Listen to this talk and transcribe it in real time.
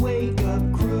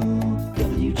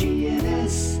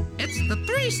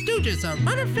Stooges of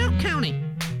Rutherford County.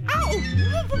 Oh!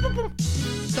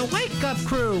 The Wake Up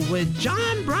Crew with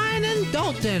John, Brian, and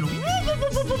Dalton.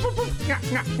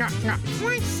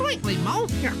 Slightly, Mo.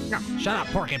 Shut up,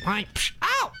 porcupine.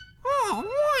 Ow!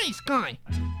 Oh, nice guy.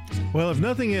 Well, if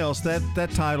nothing else, that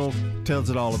title tells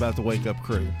it all about the Wake Up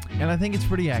Crew. And I think it's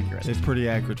pretty accurate. It's pretty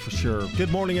accurate for sure. Good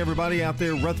morning, everybody out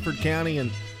there, Rutherford County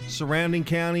and surrounding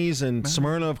counties, and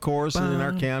Smyrna, of course, and in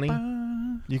our county.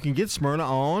 You can get Smyrna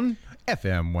on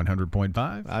FM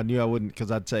 100.5. I knew I wouldn't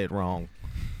because I'd say it wrong.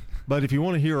 But if you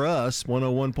want to hear us,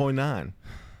 101.9.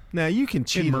 Now, you can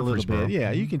cheat a little bit.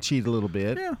 Yeah, you can cheat a little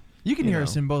bit. Yeah. You can hear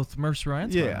us in both Murfreesboro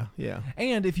and Smyrna. Yeah.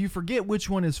 And if you forget which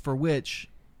one is for which,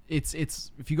 it's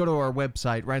if you go to our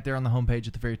website, right there on the homepage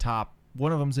at the very top,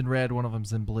 one of them's in red, one of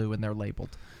them's in blue, and they're labeled.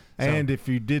 So, and if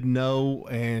you didn't know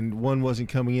and one wasn't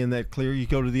coming in that clear, you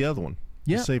go to the other one.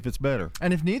 Yeah. To see if it's better.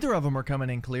 And if neither of them are coming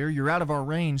in clear, you're out of our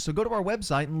range. So go to our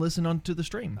website and listen onto the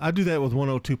stream. I do that with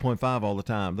 102.5 all the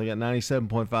time. They got 97.5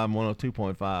 and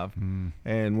 102.5.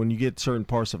 And when you get certain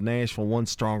parts of Nashville, one's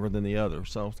stronger than the other.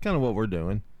 So it's kind of what we're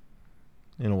doing,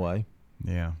 in a way.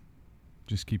 Yeah.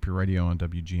 Just keep your radio on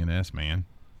WGNS, man.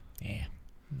 Yeah.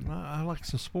 I like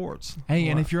some sports. Hey,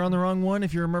 and if you're on the wrong one,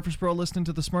 if you're in Murfreesboro listening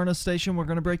to the Smyrna station, we're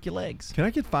going to break your legs. Can I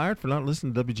get fired for not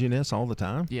listening to WGNS all the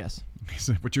time? Yes. Is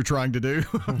that what you're trying to do?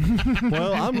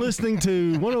 Well, I'm listening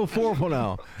to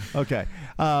 104.0. Okay.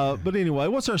 But anyway,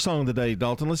 what's our song of the day,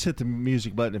 Dalton? Let's hit the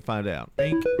music button and find out.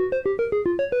 Think.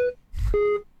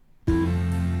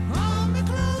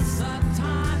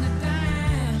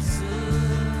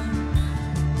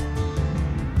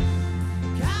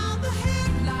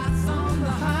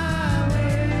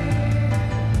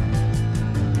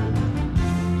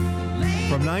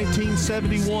 From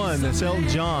 1971, that's Elton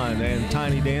John and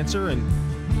Tiny Dancer. And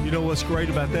you know what's great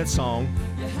about that song?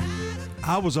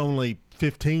 I was only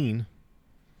 15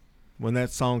 when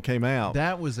that song came out.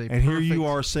 That was and here you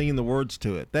are singing the words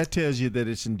to it. That tells you that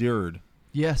it's endured.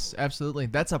 Yes, absolutely.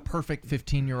 That's a perfect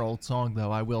 15-year-old song,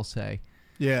 though, I will say.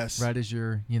 Yes. Right as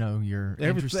you're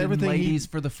interested in ladies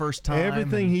for the first time.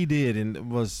 Everything he did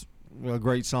and was a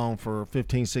great song for a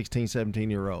 15, 16,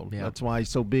 17-year-old. Yeah. That's why he's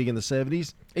so big in the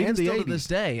 70s Even and the still 80s. to this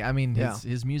day. I mean,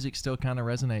 his music still kind of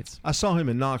resonates. I saw him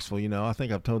in Knoxville, I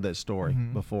think I've told that story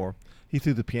before. He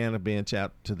threw the piano bench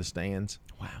out to the stands.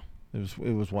 Wow.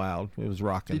 It was wild. It was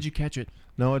rocking. Did you catch it?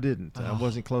 No, I didn't. I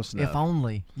wasn't close enough. If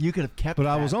only. You could have kept But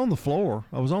that. I was on the floor.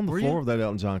 I was on the Were floor you? of that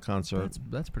Elton John concert.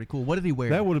 That's pretty cool. What did he wear?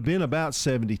 That would have been about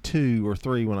 72 or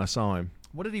 3 when I saw him.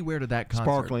 What did he wear to that concert?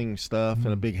 Sparkling stuff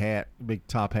and a big hat, big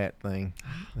top hat thing.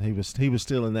 He was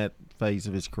still in that phase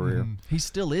of his career. He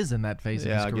still is in that phase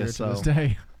of his career guess to this so.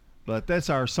 day. But that's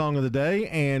our song of the day,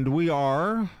 and we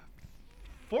are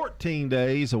 14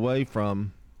 days away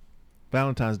from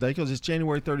Valentine's Day because it's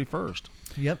January 31st.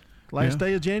 Yep. Last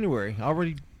day of January,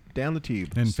 already down the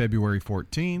tube. And February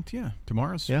 14th,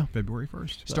 tomorrow's February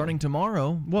 1st. Starting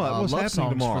tomorrow, what's love happening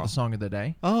songs tomorrow? For the song of the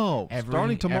day. Oh,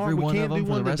 starting tomorrow, every we one can't of them do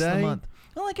for one the rest today? of the month.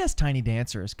 Well, I guess Tiny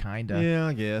Dancer is kind of. Yeah,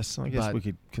 I guess But- we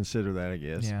could consider that, I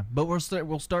guess. Yeah, but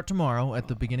we'll start tomorrow at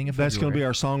the beginning of That's going to February. be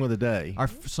our song of the day. Our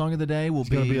song of the day will It's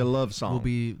going to be a love song. Will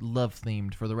be love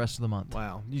themed for the rest of the month.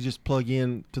 Wow. You just plug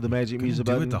in to the magic music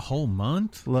Do button. it the whole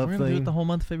month? Love We're going to do theme. it the whole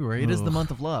month of February. It is the Ugh.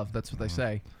 month of love. That's what they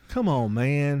say. Come on,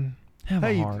 man. Have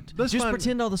Hey, a heart. let's Just find-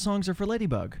 pretend all the songs are for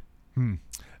Ladybug.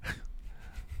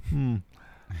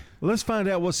 Let's find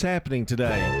out what's happening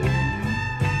today.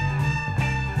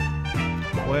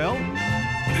 Well,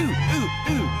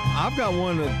 I've got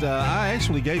one that I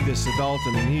actually gave this to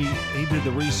Dalton, and he did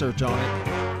the research on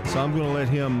it. So I'm going to let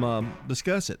him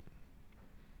discuss it.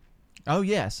 Oh,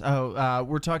 yes.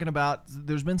 We're talking about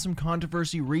there's been some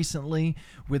controversy recently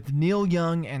with Neil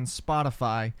Young and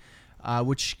Spotify,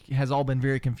 which has all been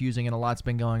very confusing and a lot's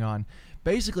been going on.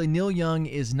 Basically, Neil Young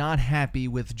is not happy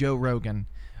with Joe Rogan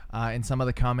and some of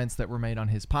the comments that were made on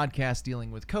his podcast dealing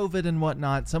with COVID and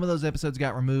whatnot. Some of those episodes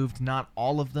got removed, not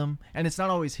all of them. And it's not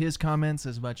always his comments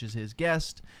as much as his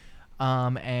guest.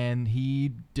 And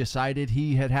he decided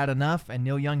he had had enough, and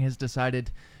Neil Young has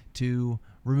decided to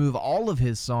remove all of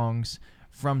his songs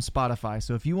from Spotify.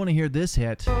 So if you want to hear this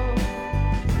hit,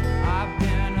 I've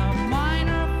been a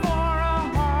miner for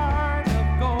a heart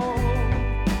of gold.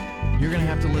 you're going to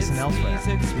have to listen elsewhere.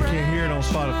 You can't hear it on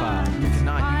Spotify. You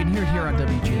cannot. You can hear it here on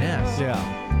WGNS.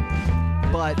 Yeah.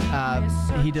 But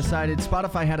he decided,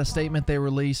 Spotify had a statement they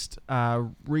released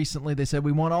recently. They said,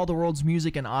 "We want all the world's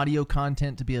music and audio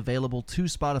content to be available to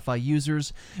Spotify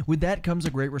users. With that comes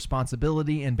a great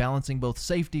responsibility in balancing both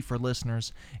safety for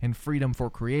listeners and freedom for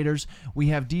creators. We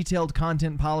have detailed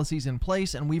content policies in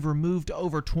place, and we've removed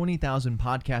over 20,000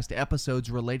 podcast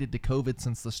episodes related to COVID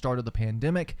since the start of the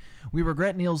pandemic. We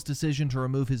regret Neil's decision to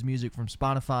remove his music from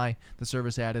Spotify," the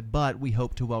service added, "but we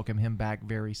hope to welcome him back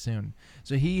very soon."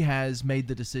 So he has made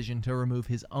the decision to remove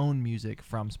his own music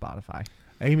from Spotify.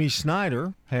 Amy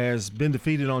Schneider has been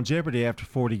defeated on Jeopardy after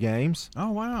 40 games.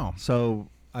 Oh, wow. So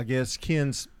I guess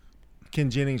Ken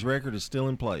Jennings' record is still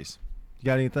in place. You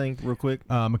got anything real quick?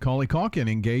 Macaulay Culkin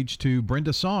engaged to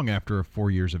Brenda Song after 4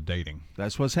 years of dating.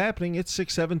 That's what's happening. It's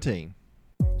 6:17.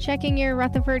 Checking your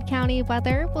Rutherford County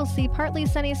weather, we'll see partly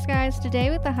sunny skies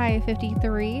today with a high of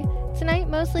 53. Tonight,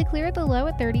 mostly clear with a low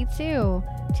at 32.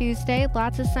 Tuesday,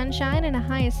 lots of sunshine and a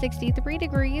high of 63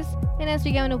 degrees. And as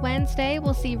we go into Wednesday,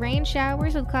 we'll see rain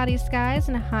showers with cloudy skies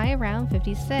and a high around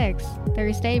 56.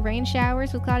 Thursday, rain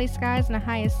showers with cloudy skies and a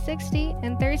high of 60.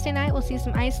 And Thursday night, we'll see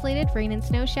some isolated rain and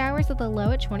snow showers with a low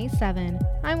at 27.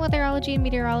 I'm weatherology and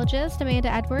meteorologist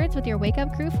Amanda Edwards with your Wake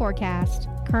Up Crew forecast.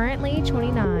 Currently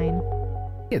 29.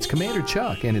 It's Commander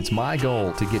Chuck, and it's my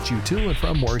goal to get you to and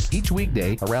from work each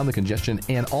weekday around the congestion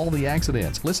and all the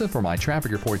accidents. Listen for my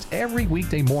traffic reports every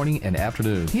weekday morning and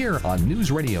afternoon here on News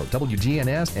Radio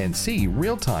WGNS, and see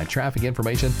real-time traffic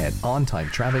information at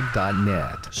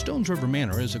ontimetraffic.net. Stones River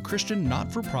Manor is a Christian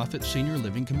not-for-profit senior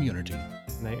living community.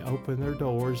 They opened their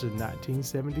doors in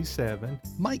 1977.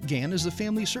 Mike Gann is the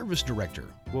Family Service Director.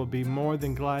 We'll be more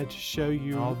than glad to show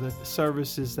you all the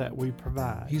services that we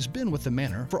provide. He's been with the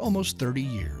Manor for almost 30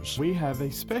 years. We have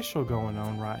a special going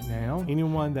on right now.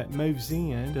 Anyone that moves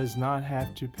in does not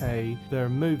have to pay their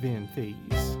move-in fees.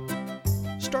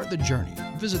 Start the journey.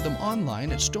 Visit them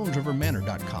online at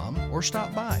stonesrivermanor.com or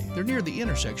stop by. They're near the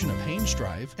intersection of Haynes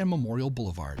Drive and Memorial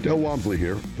Boulevard. Del Walmsley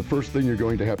here. The first thing you're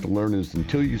going to have to learn is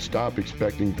until you stop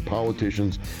expecting the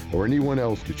politicians or anyone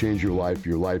else to change your life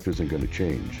isn't going to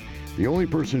change. The only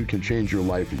person who can change your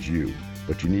life is you,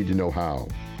 but you need to know how.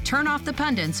 Turn off the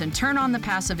pundits and turn on the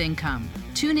passive income.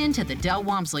 Tune in to the Del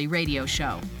Walmsley Radio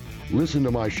Show. Listen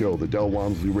to my show, the Del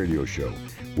Walmsley Radio Show,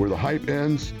 where the hype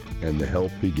ends and the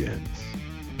help begins.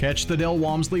 Catch the Del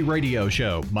Walmsley Radio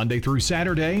Show Monday through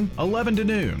Saturday, 11 to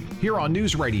noon, here on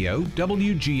News Radio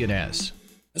WGNS.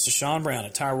 This is Sean Brown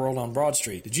at Tire World on Broad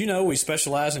Street. Did you know we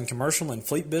specialize in commercial and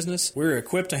fleet business? We're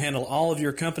equipped to handle all of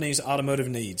your company's automotive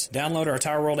needs. Download our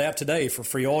Tire World app today for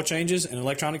free oil changes and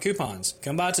electronic coupons.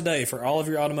 Come by today for all of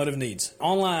your automotive needs.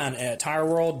 Online at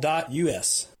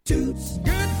tireworld.us. Toots,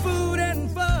 good food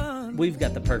and fun. We've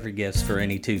got the perfect gifts for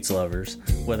any Toots lovers,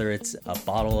 whether it's a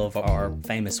bottle of our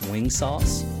famous wing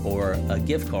sauce or a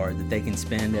gift card that they can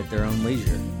spend at their own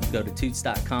leisure. Go to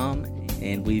Toots.com,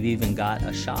 and we've even got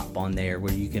a shop on there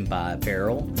where you can buy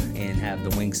apparel and have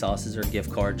the wing sauces or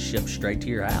gift cards shipped straight to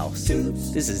your house.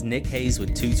 Toots. This is Nick Hayes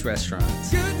with Toots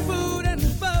Restaurants. Good food and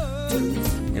fun.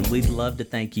 Toots. And we'd love to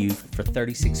thank you for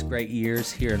 36 great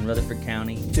years here in Rutherford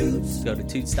County. Toots. Go to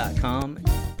Toots.com.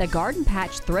 The Garden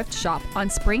Patch Thrift Shop on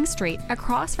Spring Street,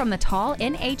 across from the tall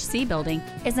NHC building,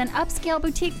 is an upscale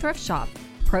boutique thrift shop.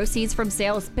 Proceeds from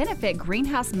sales benefit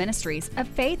Greenhouse Ministries, a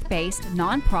faith-based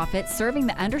nonprofit serving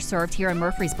the underserved here in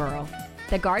Murfreesboro.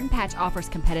 The Garden Patch offers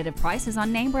competitive prices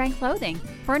on name-brand clothing,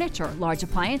 furniture, large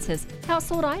appliances,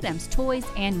 household items, toys,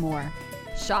 and more.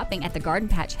 Shopping at the Garden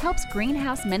Patch helps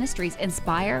Greenhouse Ministries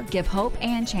inspire, give hope,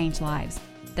 and change lives.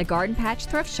 The Garden Patch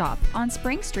Thrift Shop on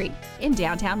Spring Street in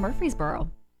downtown Murfreesboro.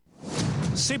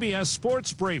 CBS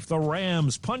Sports Brief. The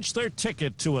Rams punched their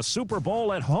ticket to a Super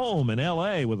Bowl at home in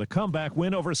L.A. with a comeback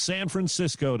win over San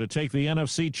Francisco to take the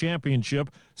NFC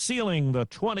Championship, sealing the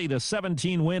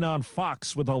 20-17 win on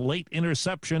Fox with a late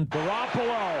interception.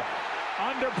 Garoppolo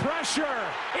under pressure,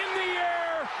 in the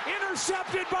air,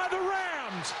 intercepted by the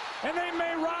Rams, and they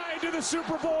may ride to the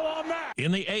Super Bowl on that.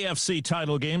 In the AFC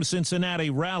title game, Cincinnati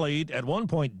rallied, at one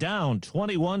point down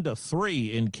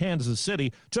 21-3 in Kansas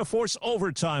City, to force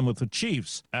overtime with the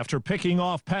Chiefs. After picking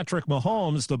off Patrick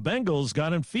Mahomes, the Bengals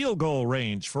got in field goal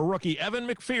range for rookie Evan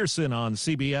McPherson on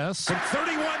CBS. From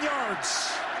 31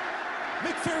 yards,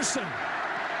 McPherson,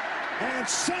 and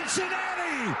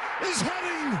Cincinnati is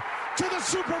heading to the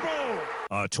Super Bowl.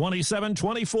 A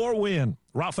 27-24 win.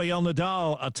 Rafael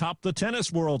Nadal atop the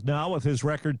tennis world now with his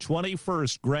record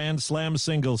 21st Grand Slam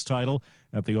singles title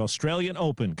at the Australian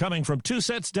Open, coming from 2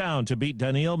 sets down to beat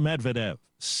Daniil Medvedev.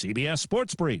 CBS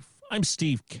Sports Brief. I'm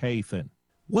Steve Kathan.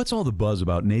 What's all the buzz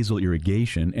about nasal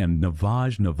irrigation and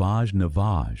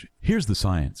Navage? Here's the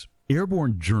science.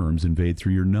 Airborne germs invade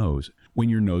through your nose. When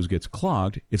your nose gets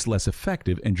clogged, it's less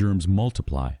effective and germs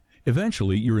multiply.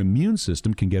 Eventually, your immune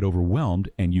system can get overwhelmed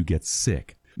and you get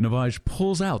sick. Navage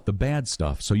pulls out the bad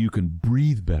stuff so you can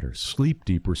breathe better, sleep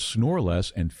deeper, snore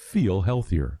less, and feel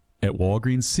healthier. At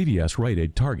Walgreens, CVS, Rite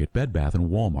Aid, Target, Bed Bath, and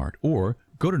Walmart. Or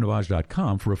go to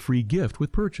Navage.com for a free gift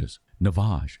with purchase.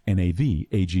 Navage,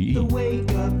 N-A-V-A-G-E. The Wake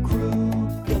Up Crew,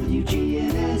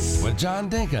 WGNS. With John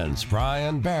Dinkins,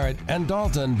 Brian Barrett, and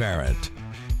Dalton Barrett.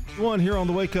 One here on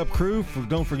the Wake Up Crew.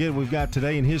 Don't forget, we've got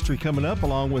Today in History coming up,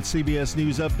 along with CBS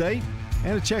News Update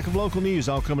and a check of local news,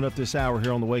 all coming up this hour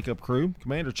here on the Wake Up Crew.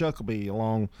 Commander Chuck will be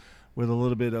along with a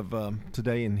little bit of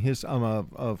today in his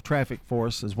of traffic for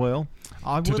us as well.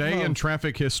 Today in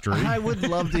traffic history. I would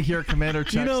love to hear Commander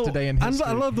Chuck's Today in History.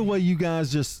 I love the way you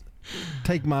guys just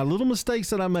take my little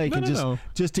mistakes that I make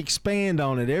just expand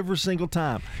on it every single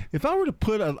time. If I were to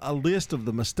put a list of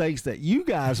the mistakes that you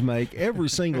guys make every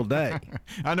single day.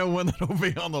 I know one that will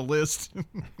be on the list.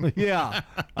 Yeah,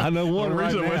 I know one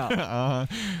right now.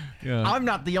 Yeah. I'm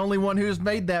not the only one who's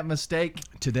made that mistake.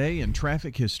 Today in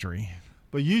traffic history.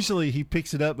 But usually he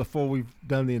picks it up before we've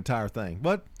done the entire thing.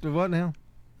 What now?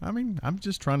 I mean, I'm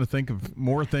just trying to think of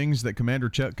more things that Commander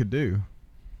Chuck could do.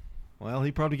 Well,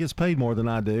 he probably gets paid more than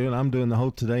I do, and I'm doing the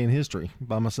whole Today in History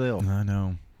by myself. I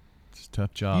know. It's a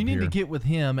tough job. You need here. to get with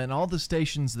him, and all the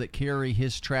stations that carry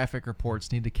his traffic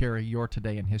reports need to carry your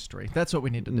Today in History. That's what we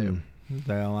need to do.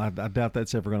 Well, I doubt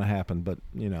that's ever going to happen, but,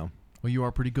 you know. Well, you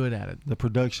are pretty good at it. The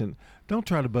production. Don't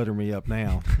try to butter me up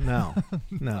now. No.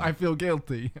 I feel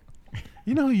guilty.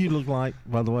 You know who you look like,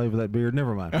 by the way, with that beard?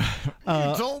 Never mind.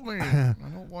 You told me. I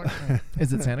don't like that.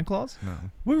 Is it Santa Claus? No.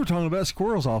 We were talking about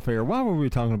squirrels off air. Why were we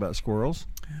talking about squirrels?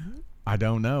 I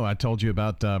don't know. I told you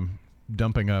about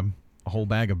dumping a whole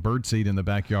bag of birdseed in the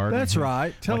backyard. That's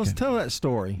right. Tell that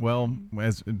story. Well,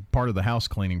 as part of the house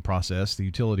cleaning process, the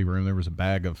utility room, there was a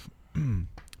bag of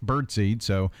birdseed,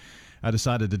 so I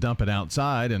decided to dump it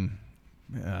outside, and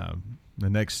the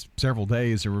next several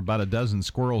days there were about a dozen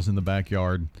squirrels in the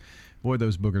backyard. Boy,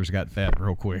 those boogers got fat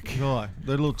real quick. God,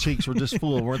 their little cheeks were just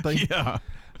full, weren't they? Yeah.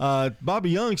 Bobby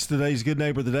Young's today's Good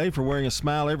Neighbor of the Day for wearing a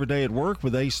smile every day at work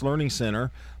with Ace Learning Center.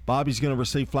 Bobby's going to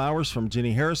receive flowers from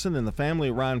Jenny Harrison and the family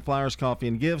at Ryan Flowers Coffee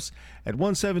and Gifts at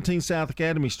 117 South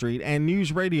Academy Street and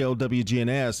News Radio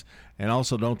WGNS. And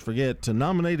also don't forget to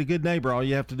nominate a good neighbor. All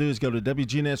you have to do is go to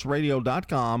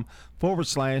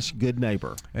WGNSradio.com/good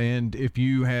neighbor. And if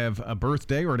you have a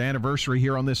birthday or an anniversary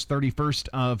here on this 31st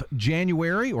of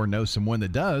January or know someone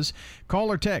that does,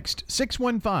 call or text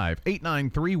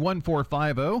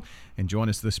 615-893-1450 and join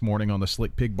us this morning on the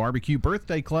Slick Pig Barbecue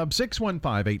Birthday Club,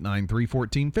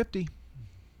 615-893-1450.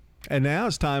 And now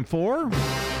it's time for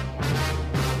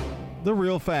The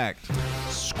Real Fact.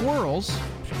 Squirrels,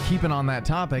 keeping on that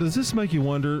topic. Does this make you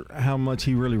wonder how much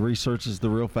he really researches The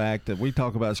Real Fact? That we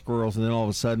talk about squirrels and then all of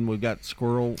a sudden we've got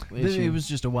squirrel issues? It was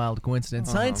just a wild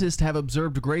coincidence. Scientists have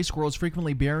observed gray squirrels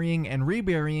frequently burying and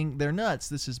reburying their nuts.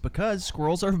 This is because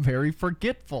squirrels are very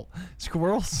forgetful.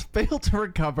 Squirrels fail to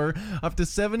recover up to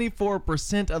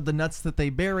 74% of the nuts that they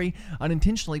bury,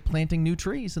 unintentionally planting new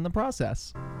trees in the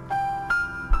process.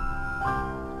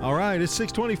 All right, it's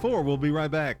 6:24. We'll be right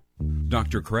back.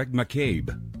 Dr. Craig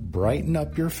McCabe. Brighten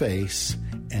up your face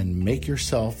and make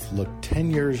yourself look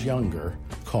 10 years younger.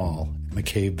 Call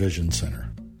McCabe Vision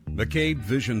Center. McCabe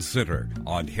Vision Center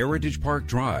on Heritage Park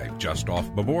Drive, just off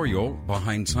Memorial,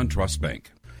 behind SunTrust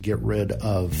Bank. Get rid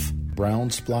of brown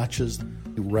splotches,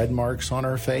 red marks on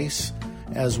our face,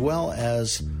 as well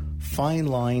as fine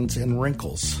lines and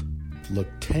wrinkles. Look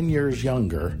 10 years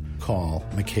younger. Call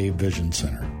McCabe Vision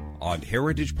Center. On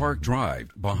Heritage Park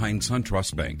Drive, behind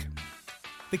SunTrust Bank.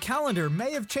 The calendar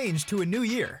may have changed to a new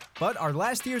year, but are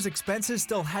last year's expenses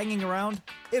still hanging around?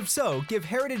 If so, give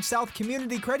Heritage South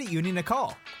Community Credit Union a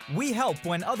call. We help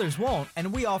when others won't,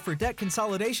 and we offer debt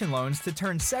consolidation loans to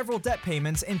turn several debt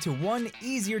payments into one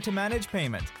easier-to-manage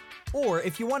payment. Or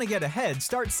if you want to get ahead,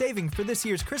 start saving for this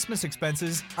year's Christmas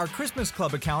expenses, our Christmas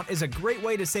Club account is a great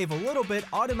way to save a little bit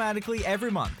automatically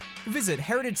every month. Visit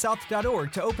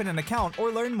heritagesouth.org to open an account or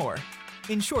learn more.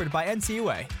 Insured by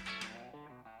NCUA.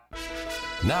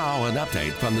 Now an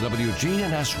update from the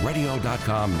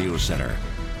WGNSradio.com News Center.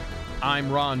 I'm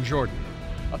Ron Jordan.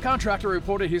 A contractor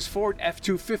reported his Ford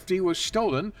F-250 was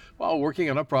stolen while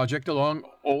working on a project along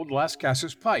Old Las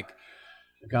Casas Pike.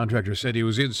 The contractor said he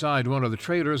was inside one of the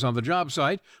trailers on the job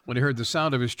site when he heard the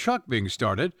sound of his truck being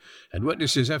started and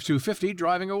witnessed his F-250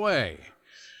 driving away.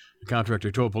 The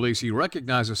contractor told police he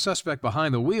recognized a suspect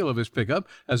behind the wheel of his pickup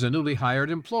as a newly hired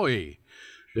employee.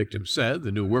 Victim said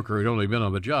the new worker had only been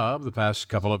on the job the past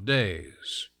couple of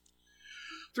days.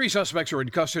 3 suspects are in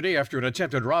custody after an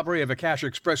attempted robbery of a Cash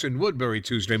Express in Woodbury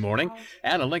Tuesday morning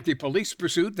and a lengthy police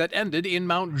pursuit that ended in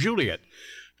Mount Juliet.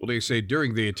 Police say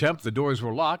during the attempt, the doors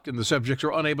were locked and the subjects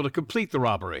were unable to complete the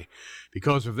robbery.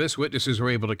 Because of this, witnesses were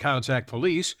able to contact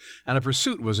police and a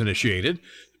pursuit was initiated.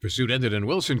 The pursuit ended in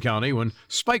Wilson County when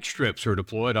spike strips were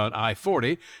deployed on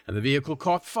I-40 and the vehicle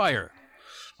caught fire.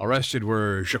 Arrested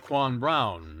were Jaquan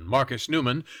Brown, Marcus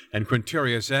Newman, and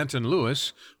Quintarius Anton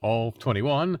Lewis, all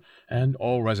 21, and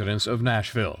all residents of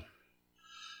Nashville.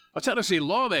 A Tennessee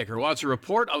lawmaker wants a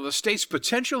report on the state's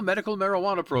potential medical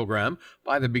marijuana program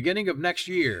by the beginning of next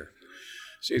year.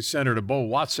 State Senator Bo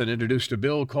Watson introduced a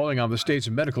bill calling on the state's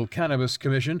Medical Cannabis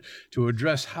Commission to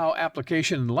address how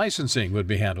application and licensing would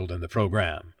be handled in the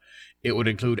program. It would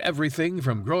include everything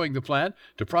from growing the plant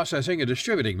to processing and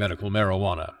distributing medical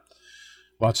marijuana.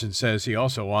 Watson says he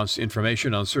also wants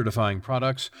information on certifying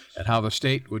products and how the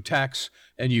state would tax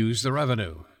and use the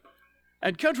revenue.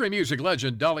 And country music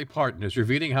legend Dolly Parton is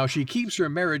revealing how she keeps her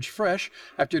marriage fresh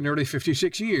after nearly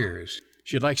 56 years.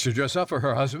 She likes to dress up for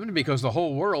her husband because the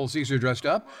whole world sees her dressed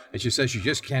up, and she says she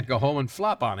just can't go home and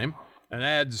flop on him, and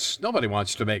adds nobody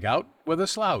wants to make out with a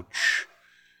slouch.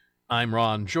 I'm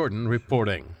Ron Jordan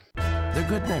reporting. The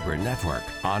Good Neighbor Network,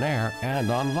 on air and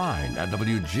online at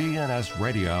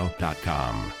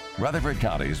WGNSradio.com. Rutherford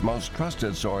County's most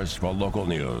trusted source for local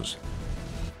news.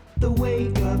 The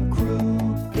Wake Up Crew,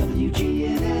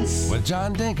 WGNS. With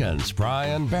John Dinkins,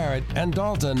 Brian Barrett, and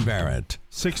Dalton Barrett.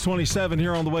 627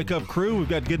 here on the Wake Up Crew. We've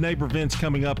got Good Neighbor events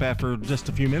coming up after just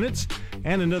a few minutes,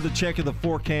 and another check of the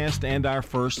forecast and our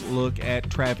first look at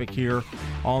traffic here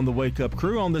on the Wake Up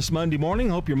Crew on this Monday morning.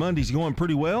 Hope your Monday's going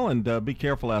pretty well, and be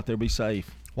careful out there. Be safe.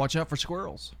 Watch out for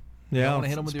squirrels. Yeah,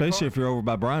 hit 'em with especially if you're over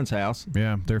by Brian's house.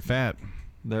 Yeah, they're fat.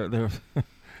 They're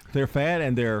fat,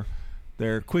 and they're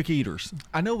quick eaters.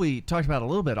 I know we talked about it a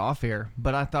little bit off air,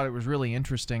 but I thought it was really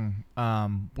interesting.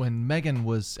 When Megan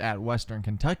was at Western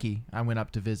Kentucky, I went up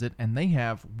to visit, and they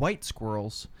have white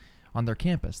squirrels on their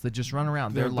campus that just run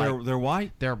around. They're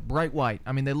white? They're bright white.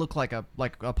 I mean, they look like a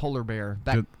polar bear.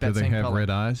 Do they have color.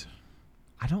 red eyes?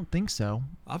 I don't think so.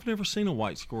 I've never seen a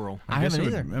white squirrel. I haven't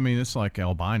either. I mean, it's like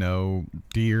albino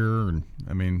deer, and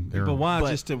I mean, they're. But why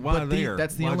why there?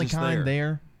 That's the why only just kind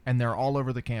there, and they're all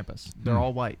over the campus. They're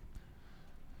all white.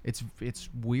 It's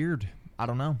weird. I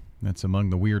don't know. That's among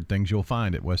the weird things you'll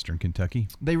find at Western Kentucky.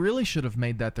 They really should have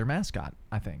made that their mascot,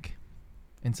 I think,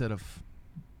 instead of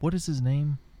what is his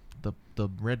name, the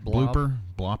red blob?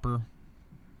 Blopper,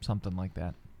 something like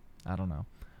that. I don't know,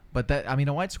 but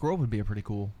a white squirrel would be a pretty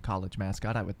cool college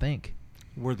mascot, I would think.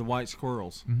 We're the white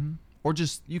squirrels. Mm-hmm. Or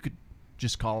you could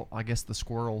just call. I guess the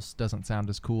squirrels doesn't sound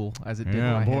as cool as it did.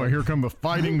 Yeah, boy, here come the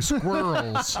fighting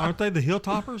squirrels. Aren't they the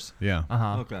Hilltoppers? Yeah.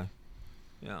 Okay.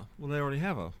 Yeah. Well, they already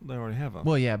have a.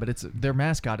 Well, yeah, but their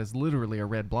mascot is literally a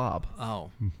red blob. Oh.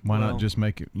 Why not just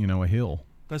make it, a hill?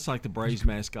 That's like the Braves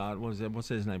mascot. What is that? What's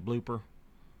his name? Blooper.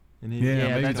 And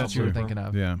that's what you were thinking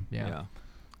of. Yeah.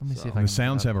 Let me see if I The can.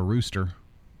 Sounds have a rooster.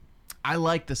 I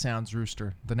like the Sounds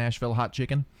rooster, the Nashville Hot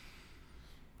Chicken.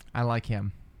 I like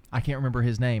him. I can't remember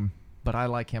his name, but I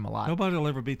like him a lot. Nobody will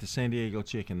ever beat the San Diego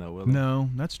Chicken, though, will they? No,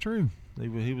 that's true.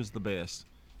 He was the best,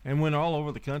 and went all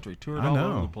over the country, toured all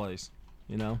over the place.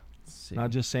 Not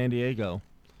just San Diego.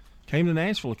 Came to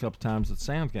Nashville a couple times at the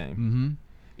Sound game. Mm-hmm.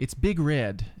 It's Big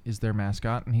Red is their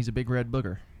mascot, and he's a big red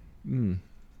booger.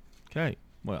 Okay.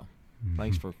 Well,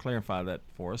 thanks for clarifying that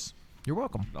for us. You're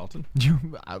welcome, Dalton.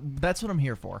 That's what I'm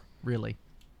here for, really.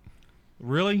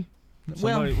 Really?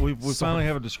 Well, we finally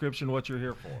have a description of what you're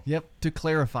here for. Yep, to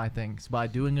clarify things by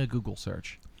doing a Google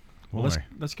search. Well,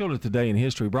 let's go to Today in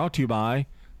History, brought to you by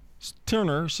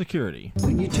Turner Security.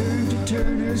 When you turn to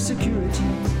Turner Security,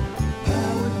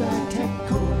 powered by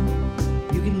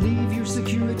TechCore, you can leave your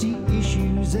security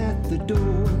issues at the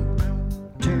door.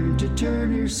 Turn to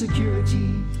Turner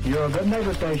Security. Your Good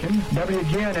Neighbor station,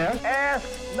 WGNS. Ask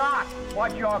not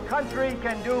what your country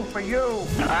can do for you.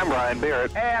 I'm Brian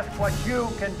Barrett. Ask what you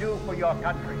can do for your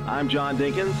country. I'm John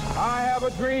Dinkins. I have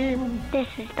a dream. This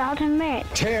is Dalton Merritt.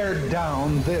 Tear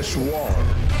down this wall.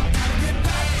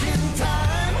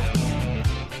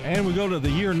 And we go to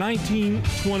the year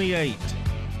 1928.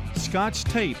 Scotch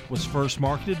tape was first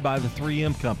marketed by the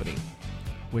 3M Company.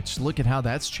 Which, look at how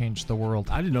that's changed the world.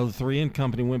 I didn't know the 3M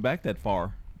Company went back that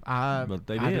far. But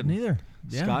they did. I didn't either.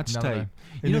 Scotch tape.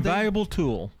 An invaluable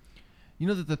tool. You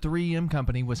know that the 3M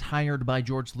Company was hired by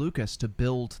George Lucas to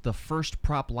build the first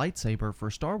prop lightsaber for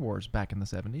Star Wars back in the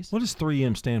 70s. What does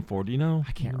 3M stand for? Do you know?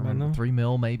 I can't remember. 3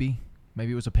 mil, maybe.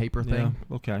 Maybe it was a paper thing.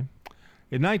 Yeah, okay.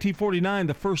 In 1949,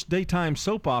 the first daytime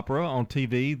soap opera on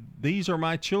TV, These Are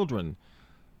My Children,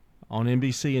 on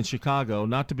NBC in Chicago,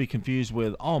 not to be confused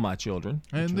with All My Children,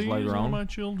 which And was these later are on. my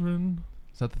children.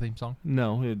 Is that the theme song?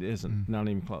 No, it isn't. Not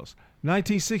even close.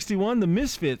 1961, The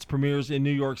Misfits premieres in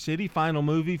New York City, final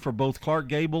movie for both Clark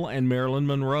Gable and Marilyn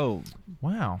Monroe.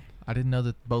 Wow. I didn't know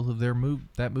that both of their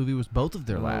that movie was both of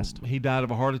their last. He died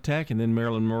of a heart attack, and then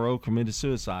Marilyn Monroe committed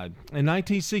suicide. In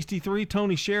 1963,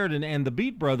 Tony Sheridan and the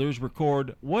Beat Brothers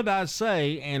record What'd I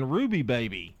Say and Ruby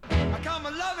Baby. I come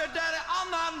and love you, Daddy,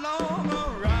 I'm not long,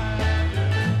 alright.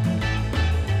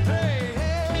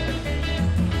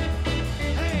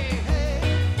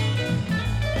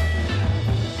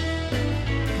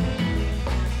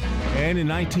 And in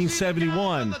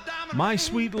 1971, My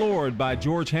Sweet Lord by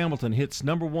George Hamilton hits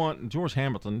number one. George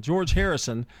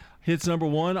Harrison hits number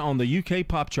one on the UK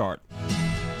pop chart.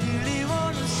 Really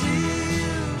wanna see you.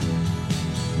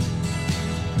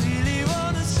 Really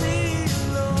wanna see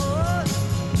you, Lord.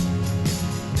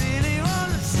 Really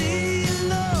wanna see you,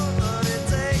 Lord. But it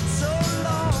takes so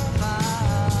long, my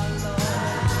Lord.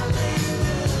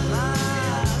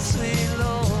 My sweet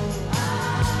Lord.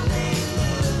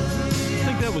 I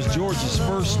think that was George's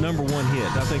first number one hit.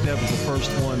 I think that was the first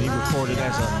one he recorded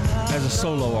as a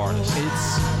solo artist.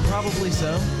 It's probably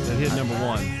so. That hit number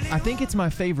one. I think it's my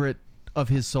favorite of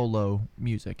his solo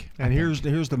music. And here's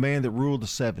the man that ruled the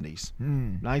 70s.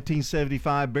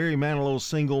 1975, Barry Manilow's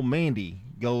single Mandy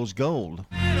goes gold.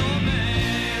 Well,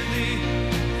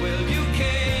 you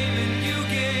came and you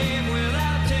gave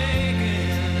without taking,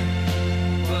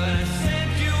 but I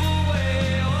sent you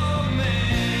away, oh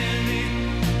Mandy.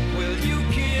 Well, you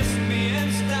kissed me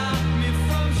and stopped me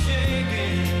from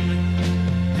shaking.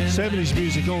 70s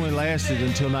music only lasted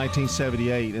until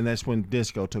 1978, and that's when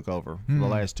disco took over for the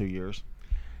last 2 years.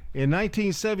 In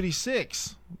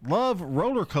 1976, Love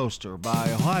Roller Coaster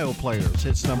by Ohio Players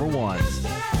hits number one.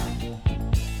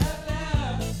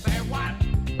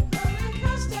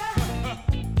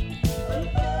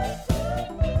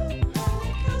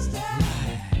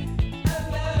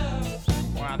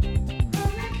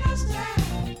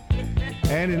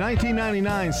 And in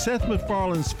 1999, Seth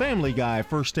MacFarlane's Family Guy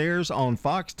first airs on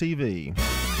Fox TV.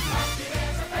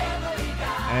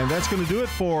 And that's going to do it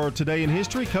for Today in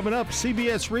History. Coming up,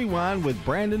 CBS Rewind with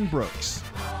Brandon Brooks.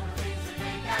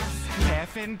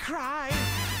 Laugh and cry.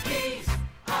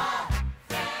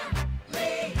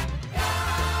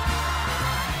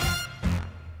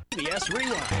 CBS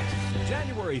Rewind.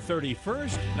 January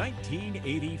 31st,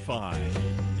 1985.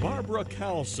 Barbara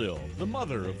Cowsill, the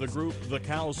mother of the group The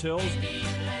Cowsills,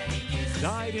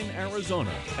 died in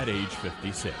Arizona at age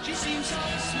 56. She seems so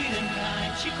sweet and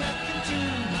kind. She crept into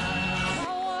my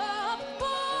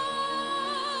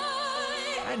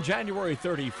And January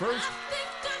 31st,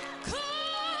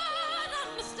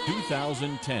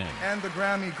 2010. And the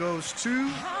Grammy goes to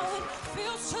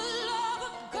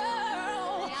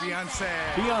Beyonce.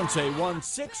 Beyonce won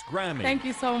 6 Grammys. Thank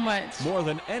you so much. More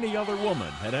than any other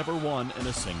woman had ever won in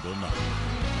a single night.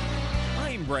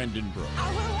 I'm Brandon Brooks.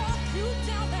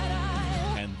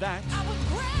 And that's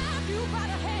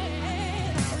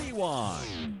Rewind.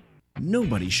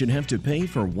 Nobody should have to pay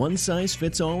for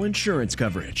one-size-fits-all insurance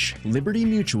coverage. Liberty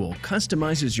Mutual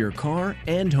customizes your car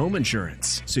and home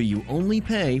insurance, so you only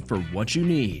pay for what you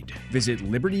need. Visit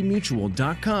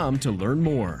libertymutual.com to learn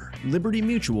more.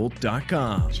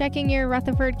 libertymutual.com. Checking your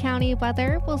Rutherford County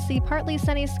weather, we'll see partly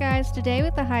sunny skies today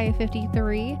with a high of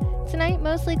 53. Tonight,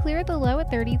 mostly clear with a low at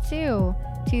 32.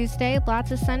 Tuesday, lots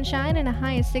of sunshine and a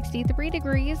high of 63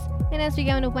 degrees. And as we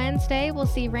go into Wednesday, we'll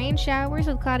see rain showers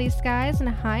with cloudy skies and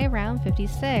a high around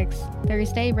 56.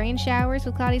 Thursday, rain showers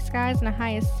with cloudy skies and a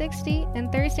high of 60.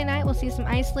 And Thursday night, we'll see some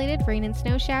isolated rain and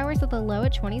snow showers with a low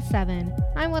at 27.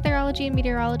 I'm weatherology and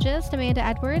meteorologist Amanda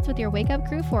Edwards with your Wake Up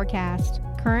Crew forecast.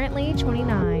 Currently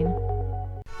 29.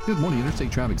 Good morning.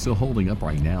 Interstate traffic still holding up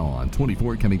right now on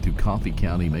 24 coming through Coffee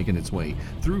County, making its way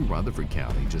through Rutherford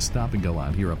County. Just stop and go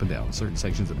out here up and down certain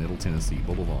sections of Middle Tennessee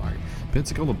Boulevard.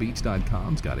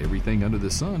 PensacolaBeach.com's got everything under the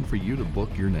sun for you to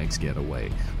book your next getaway.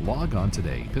 Log on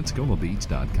today,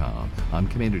 PensacolaBeach.com. I'm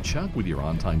Commander Chuck with your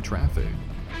on-time traffic.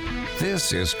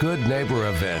 This is Good Neighbor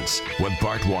Events with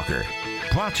Bart Walker.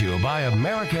 Brought to you by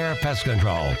AmeriCare Pest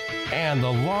Control and the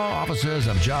law offices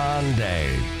of John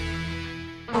Day.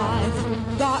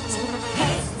 I've got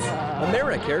pets.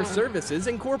 AmeriCare Services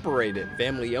Incorporated,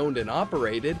 family owned and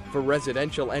operated. For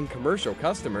residential and commercial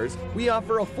customers, we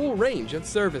offer a full range of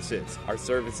services. Our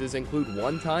services include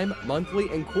one-time, monthly,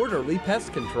 and quarterly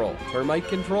pest control, termite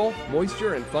control,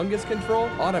 moisture and fungus control,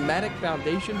 automatic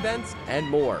foundation vents, and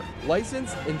more.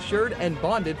 Licensed, insured, and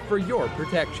bonded for your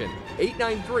protection.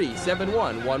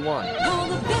 893-7111. All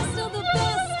the best of the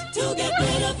best to get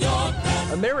rid of your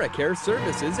pets. AmeriCare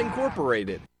Services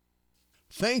Incorporated.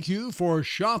 Thank you for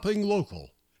shopping local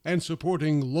and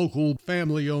supporting local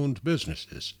family-owned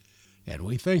businesses. And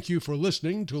we thank you for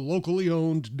listening to locally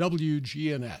owned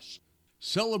WGNS,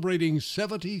 celebrating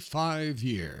 75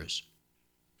 years.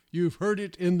 You've heard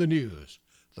it in the news.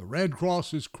 The Red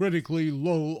Cross is critically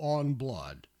low on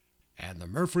blood. And the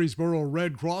Murfreesboro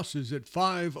Red Cross is at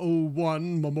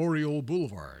 501 Memorial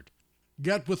Boulevard.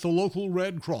 Get with the local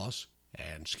Red Cross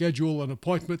and schedule an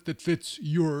appointment that fits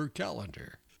your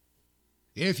calendar.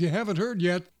 If you haven't heard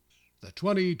yet, the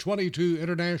 2022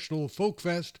 International Folk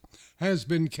Fest has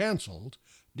been canceled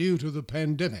due to the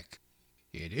pandemic.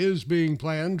 It is being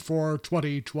planned for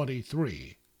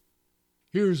 2023.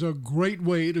 Here's a great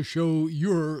way to show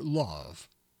your love.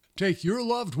 Take your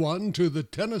loved one to the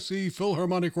Tennessee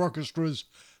Philharmonic Orchestra's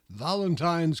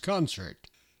Valentine's Concert.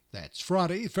 That's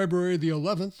Friday, February the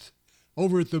 11th,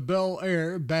 over at the Bel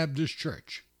Air Baptist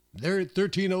Church. They're at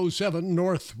 1307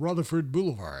 North Rutherford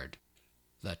Boulevard.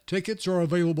 The tickets are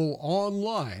available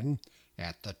online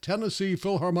at the Tennessee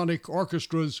Philharmonic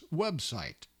Orchestra's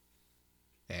website.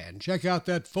 And check out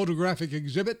that photographic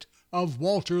exhibit of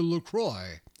Walter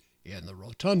LaCroix in the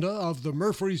rotunda of the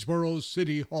Murfreesboro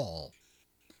City Hall.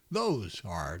 Those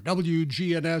are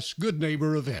WGNS Good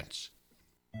Neighbor events.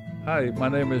 Hi, my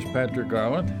name is Patrick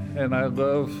Garland, and I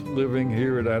love living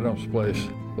here at Adams Place.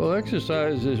 Well,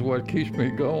 exercise is what keeps me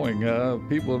going.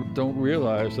 People don't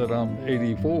realize that I'm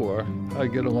 84. I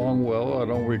get along well. I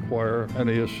don't require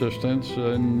any assistance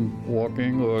in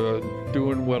walking or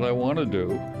doing what I want to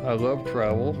do. I love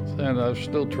travel, and I'm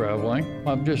still traveling.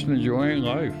 I'm just enjoying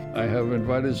life. I have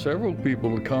invited several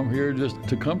people to come here just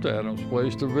to come to Adams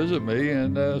Place to visit me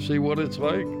and see what it's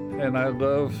like. And I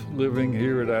love living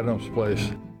here at Adams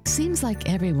Place. Seems like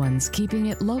everyone's keeping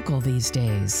it local these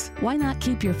days. Why not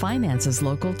keep your finances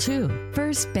local too?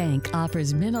 First Bank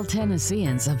offers Middle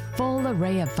Tennesseans a full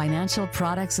array of financial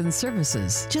products and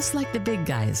services, just like the big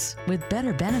guys, with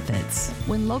better benefits.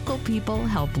 When local people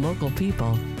help local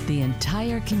people, the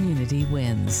entire community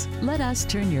wins. Let us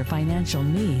turn your financial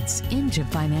needs into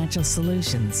financial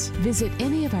solutions. Visit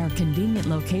any of our convenient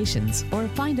locations or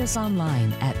find us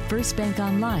online at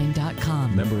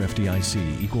firstbankonline.com. Member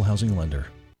FDIC, Equal Housing Lender.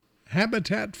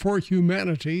 Habitat for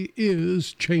Humanity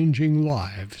is changing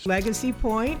lives. Legacy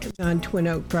Point on Twin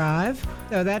Oak Drive.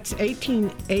 So that's 18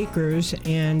 acres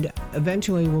and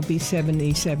eventually will be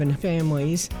 77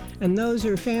 families. And those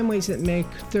are families that make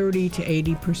 30 to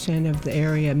 80% of the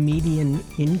area median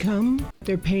income.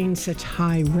 They're paying such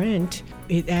high rent,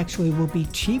 it actually will be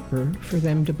cheaper for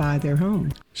them to buy their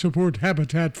home. Support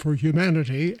Habitat for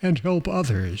Humanity and help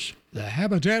others. The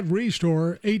Habitat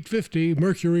Restore, 850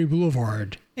 Mercury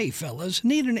Boulevard. Hey fellas,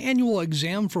 need an annual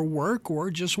exam for work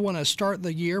or just want to start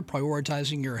the year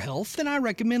prioritizing your health? Then I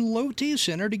recommend Low T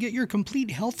Center to get your complete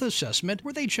health assessment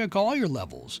where they check all your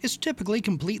levels. It's typically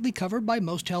completely covered by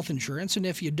most health insurance, and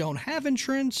if you don't have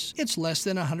insurance, it's less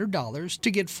than $100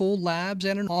 to get full labs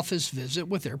and an office visit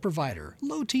with their provider.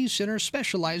 Low T Center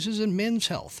specializes in men's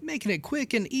health, making it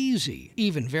quick and easy,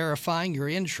 even verifying your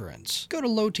insurance. Go to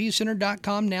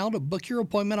lowtcenter.com now to book your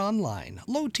appointment online.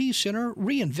 Low T Center,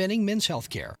 reinventing men's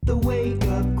healthcare. The Wake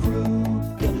Up Crew,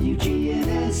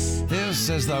 WGNS. This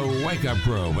is the Wake Up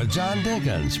Crew with John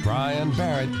Dinkins, Brian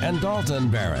Barrett, and Dalton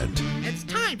Barrett. It's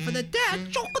time for the dad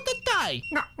joke of the day.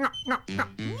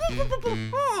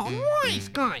 Oh, nice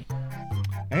guy.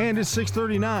 And it's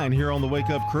 6:39 here on the Wake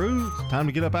Up Crew. It's time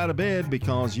to get up out of bed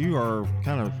because you are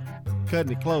kind of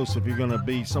cutting it close if you're going to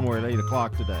be somewhere at 8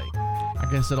 o'clock today. I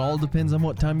guess it all depends on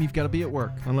what time you've got to be at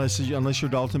work. Unless you're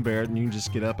Dalton Barrett and you can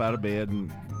just get up out of bed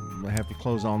and have the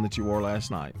clothes on that you wore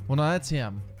last night. Well, no, that's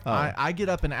him. Oh. I get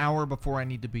up an hour before I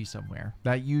need to be somewhere.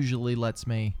 That usually lets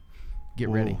me get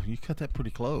ready. You cut that pretty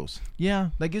close.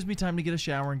 Yeah, that gives me time to get a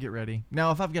shower and get ready.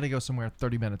 Now, if I've got to go somewhere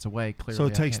 30 minutes away, clearly So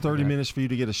it takes I can't 30 minutes for you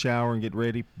to get a shower and get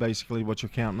ready, basically what you're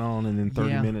counting on, and then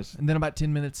 30 minutes. And then about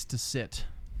 10 minutes to sit.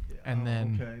 And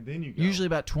then you go. Usually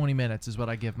about 20 minutes is what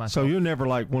I give myself. So you're never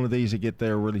like one of these that get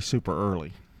there really super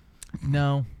early.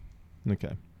 No.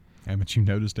 Okay. Haven't you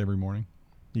noticed every morning?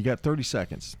 You got 30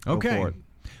 seconds. Go Okay. for it.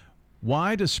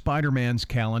 Why does Spider-Man's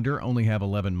calendar only have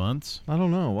 11 months? I don't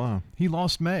know. Why? He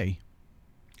lost May.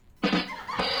 Wow.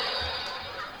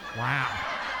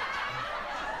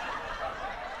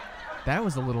 That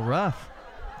was a little rough.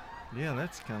 Yeah,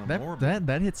 that's kind of morbid.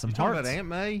 That hit some You talking hearts. about Aunt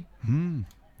May?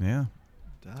 Yeah.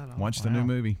 Watch the new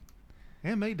movie.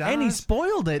 Aunt May dies. And he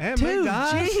spoiled it, Aunt too. May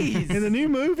dies Jeez. in the new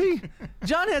movie?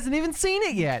 John hasn't even seen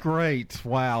it yet. Great.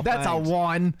 Wow. That's thanks. a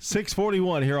one.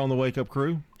 6:41 here on the Wake Up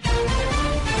Crew.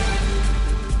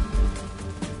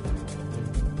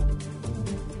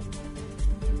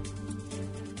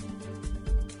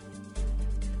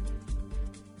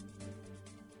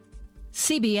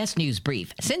 CBS News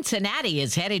Brief. Cincinnati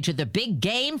is headed to the big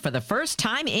game for the first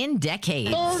time in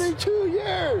decades. 32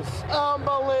 years.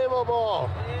 Unbelievable.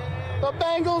 The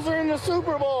Bengals are in the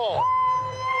Super Bowl.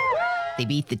 They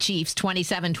beat the Chiefs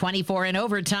 27-24 in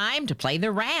overtime to play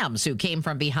the Rams, who came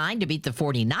from behind to beat the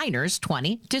 49ers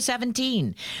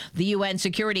 20-17. The UN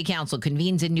Security Council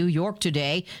convenes in New York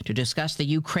today to discuss the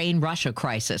Ukraine-Russia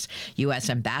crisis.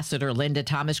 U.S. Ambassador Linda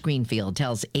Thomas-Greenfield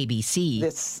tells ABC.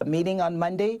 This meeting on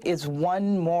Monday is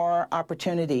one more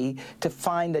opportunity to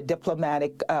find a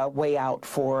diplomatic way out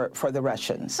for the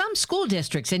Russians. Some school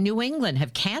districts in New England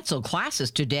have canceled classes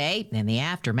today in the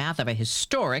aftermath of a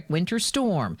historic winter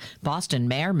storm. Boston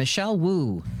Mayor Michelle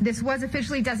Wu. This was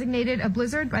officially designated a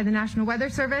blizzard by the National Weather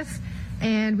Service,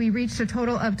 and we reached a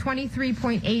total of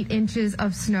 23.8 inches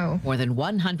of snow. More than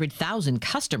 100,000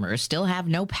 customers still have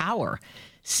no power.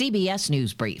 CBS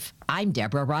News Brief. I'm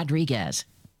Deborah Rodriguez.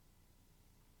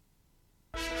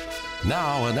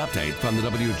 Now an update from the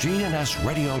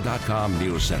WGNSradio.com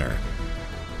News Center.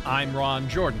 I'm Ron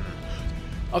Jordan.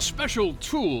 A special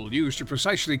tool used to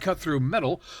precisely cut through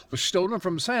metal was stolen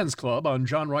from Sam's Club on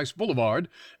John Rice Boulevard,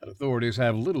 and authorities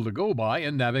have little to go by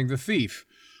in nabbing the thief.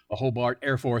 A Hobart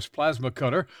Air Force plasma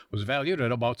cutter was valued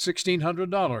at about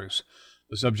 $1,600.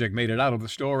 The subject made it out of the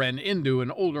store and into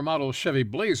an older model Chevy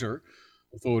Blazer.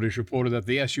 Authorities reported that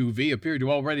the SUV appeared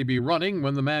to already be running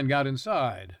when the man got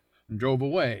inside and drove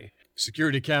away.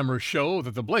 Security cameras show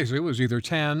that the Blazer was either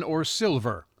tan or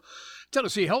silver.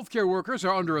 Tennessee healthcare workers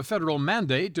are under a federal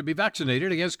mandate to be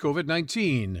vaccinated against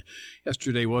COVID-19.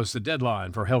 Yesterday was the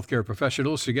deadline for healthcare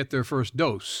professionals to get their first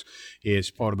dose.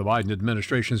 It's part of the Biden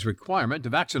administration's requirement to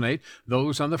vaccinate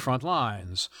those on the front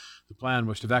lines. The plan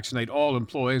was to vaccinate all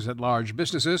employees at large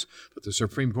businesses, but the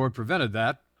Supreme Court prevented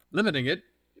that, limiting it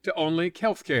to only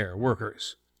healthcare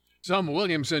workers. Some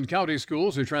Williamson County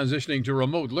schools are transitioning to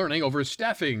remote learning over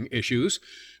staffing issues.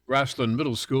 Grassland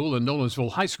Middle School and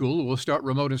Nolensville High School will start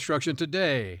remote instruction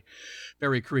today.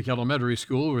 Berry Creek Elementary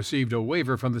School received a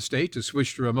waiver from the state to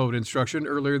switch to remote instruction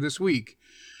earlier this week.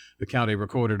 The county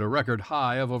recorded a record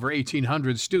high of over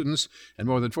 1,800 students and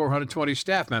more than 420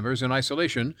 staff members in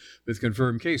isolation with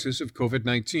confirmed cases of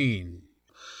COVID-19.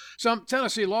 Some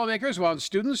Tennessee lawmakers want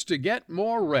students to get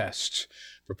more rest.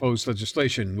 Proposed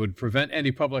legislation would prevent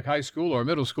any public high school or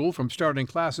middle school from starting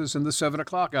classes in the 7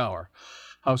 o'clock hour.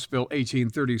 House Bill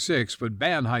 1836 would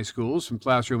ban high schools from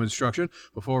classroom instruction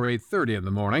before 8:30 in the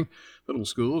morning. Middle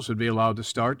schools would be allowed to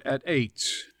start at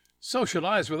 8.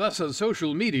 Socialize with us on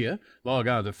social media. Log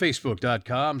on to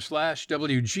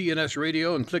Facebook.com/WGNS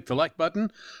Radio and click the like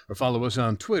button, or follow us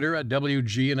on Twitter at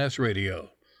WGNS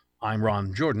Radio. I'm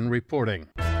Ron Jordan reporting.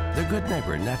 The Good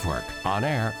Neighbor Network, on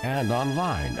air and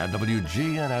online at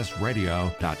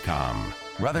WGNSradio.com.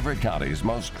 Rutherford County's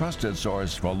most trusted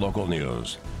source for local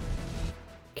news.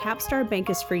 Capstar Bank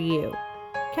is for you.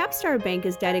 Capstar Bank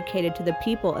is dedicated to the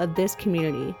people of this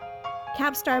community.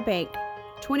 Capstar Bank,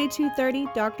 2230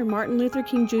 Dr. Martin Luther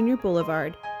King Jr.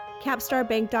 Boulevard,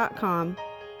 capstarbank.com.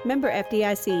 Member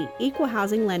FDIC, Equal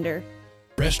Housing Lender.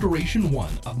 Restoration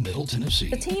One of Middle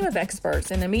Tennessee. A team of experts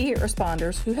and immediate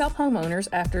responders who help homeowners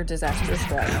after disaster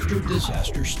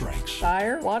strikes.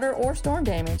 Fire, water, or storm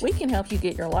damage, we can help you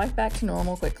get your life back to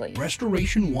normal quickly.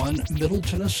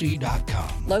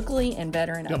 Restoration1MiddleTennessee.com. Locally and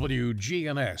veteran.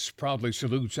 WGNS proudly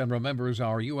salutes and remembers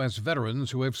our U.S. veterans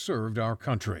who have served our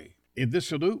country. In this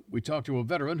salute, we talk to a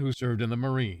veteran who served in the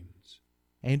Marines.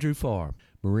 Andrew Farr,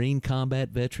 Marine combat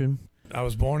veteran. I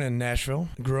was born in Nashville,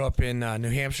 grew up in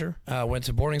New Hampshire, went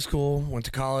to boarding school, went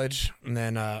to college, and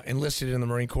then enlisted in the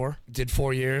Marine Corps. Did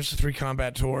 4 years, 3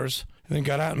 combat tours, and then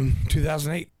got out in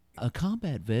 2008. A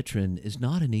combat veteran is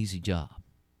not an easy job.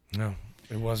 No,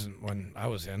 it wasn't when I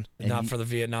was in. Not for the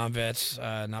Vietnam vets,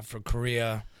 not for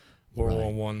Korea,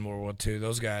 World War I, World War II.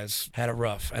 Those guys had it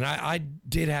rough, and I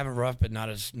did have it rough, but not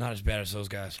as bad as those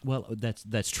guys. Well,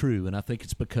 that's true, and I think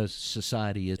it's because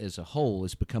society as a whole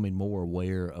is becoming more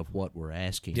aware of what we're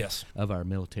asking of our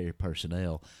military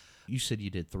personnel. You said you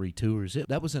did 3 tours.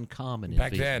 That was uncommon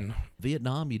back then.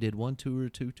 Vietnam, you did 1 tour,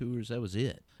 2 tours. That was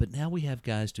it. But now we have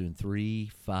guys doing 3,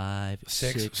 5,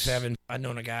 6, 7. I've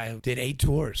known a guy who did 8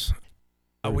 tours.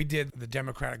 We did the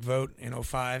Democratic vote in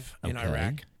 2005 in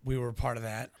Iraq. We were part of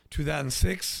that.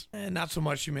 2006, not so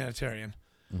much humanitarian.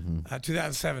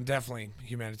 2007, definitely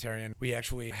humanitarian. We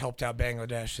actually helped out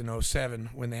Bangladesh in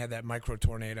 2007 when they had that micro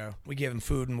tornado. We gave them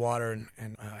food and water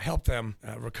and helped them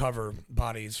recover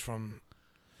bodies from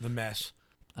the mess.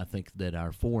 I think that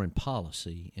our foreign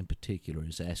policy in particular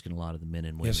is asking a lot of the men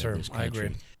and women of this country. I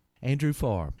agree. Andrew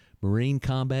Farr, Marine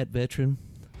combat veteran.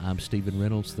 I'm Stephen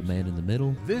Reynolds, the man in the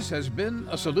middle. This has been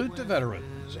a salute to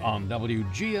veterans on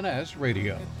WGNS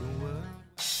Radio.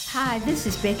 Hi, this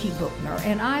is Becky Bookner,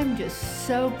 and I'm just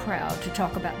so proud to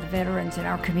talk about the veterans in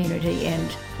our community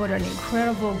and what an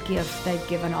incredible gift they've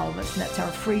given all of us, and that's our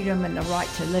freedom and the right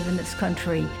to live in this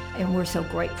country, and we're so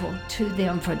grateful to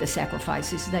them for the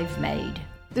sacrifices they've made.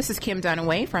 This is Kim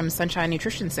Dunaway from Sunshine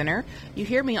Nutrition Center. You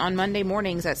hear me on Monday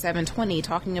mornings at 7:20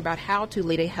 talking about how to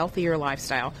lead a healthier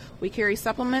lifestyle. We carry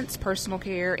supplements, personal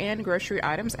care, and grocery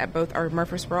items at both our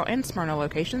Murfreesboro and Smyrna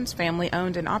locations, family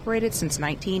owned and operated since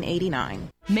 1989.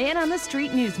 Man on the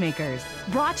Street Newsmakers,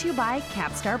 brought to you by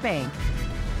Capstar Bank.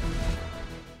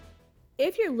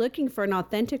 If you're looking for an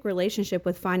authentic relationship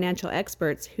with financial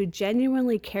experts who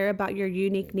genuinely care about your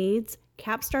unique needs,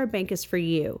 Capstar Bank is for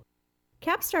you.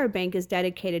 Capstar Bank is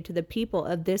dedicated to the people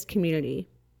of this community.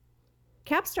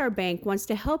 Capstar Bank wants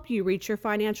to help you reach your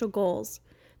financial goals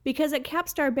because at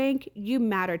Capstar Bank, you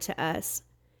matter to us.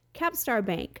 Capstar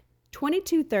Bank,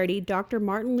 2230 Dr.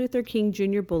 Martin Luther King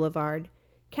Jr. Boulevard,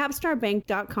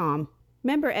 capstarbank.com.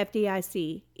 Member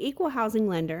FDIC, Equal Housing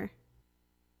Lender.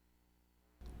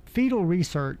 Fetal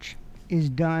research is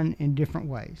done in different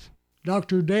ways.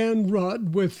 Dr. Dan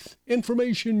Rudd with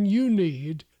information you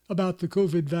need about the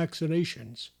COVID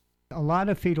vaccinations. A lot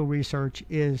of fetal research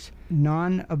is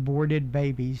non-aborted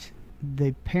babies.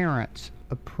 The parents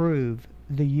approve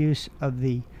the use of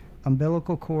the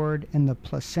umbilical cord and the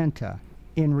placenta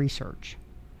in research.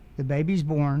 The baby's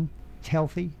born, it's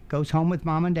healthy, goes home with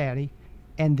mom and daddy,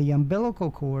 and the umbilical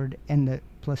cord and the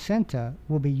placenta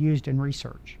will be used in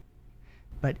research.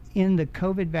 But in the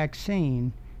COVID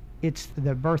vaccine, it's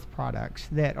the birth products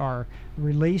that are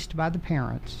released by the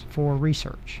parents for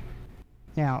research.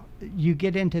 Now, you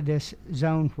get into this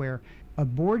zone where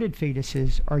aborted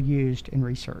fetuses are used in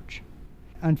research.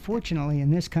 Unfortunately, in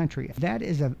this country, that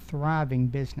is a thriving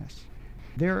business.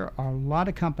 There are a lot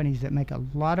of companies that make a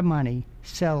lot of money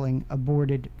selling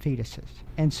aborted fetuses.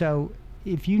 And so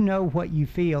if you know what you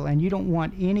feel and you don't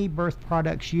want any birth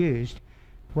products used,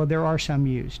 well, there are some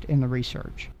used in the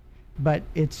research. But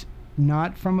it's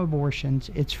not from abortions,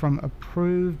 it's from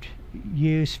approved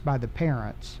use by the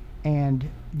parents. And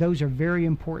those are very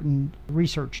important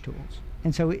research tools.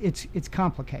 And so it's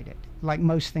complicated, like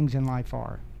most things in life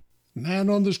are. Man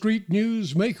on the Street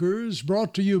Newsmakers,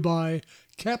 brought to you by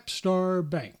Capstar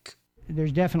Bank.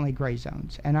 There's definitely gray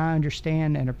zones, and I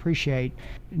understand and appreciate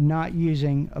not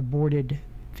using aborted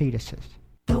fetuses.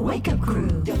 The Wake Up Crew,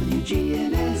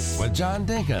 WGNS. With John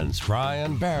Dinkins,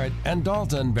 Brian Barrett, and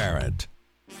Dalton Barrett.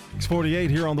 6:48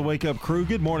 here on the Wake Up Crew.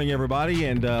 Good morning, everybody.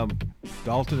 And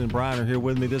Dalton and Brian are here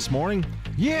with me this morning.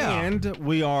 Yeah. And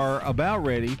we are about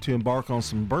ready to embark on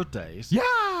some birthdays. Yeah.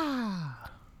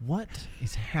 What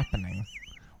is happening?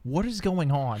 What is going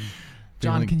on?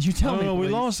 John, can you tell me? No, we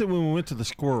lost it when we went to the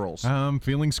squirrels. I'm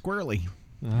feeling squirrely.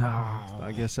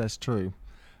 I guess that's true.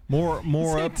 More.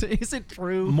 Is it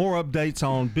true? More updates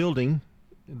on building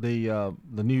the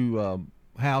new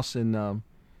house in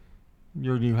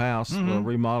your new house, or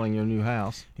remodeling your new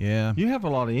house. Yeah. You have a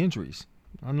lot of injuries.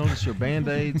 I noticed your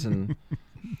Band-Aids and...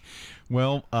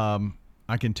 Well,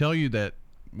 I can tell you that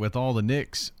with all the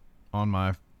nicks on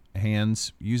my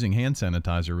hands, using hand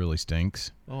sanitizer really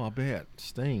stinks. Oh, I bet.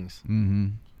 Stings. Mm-hmm.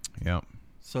 Yeah.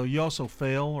 So you also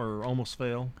fell or almost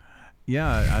fell? Yeah,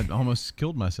 I almost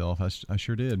killed myself. I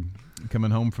sure did.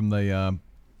 Coming home from the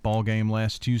ball game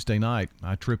last Tuesday night,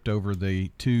 I tripped over the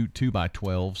two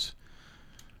 2x12s,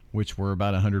 which were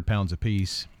about 100 pounds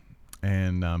apiece,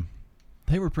 and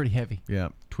they were pretty heavy. Yeah,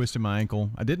 twisted my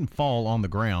ankle. I didn't fall on the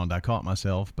ground. I caught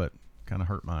myself, but kind of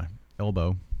hurt my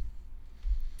elbow.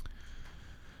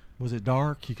 Was it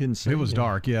dark? You couldn't see? It was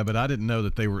dark, yeah, but I didn't know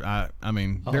that they were. I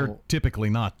mean, they're typically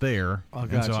not there,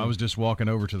 and so I was just walking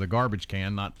over to the garbage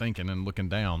can, not thinking, and looking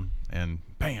down, and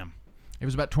bam! It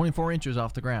was about 24 inches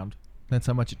off the ground. That's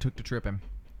how much it took to trip him.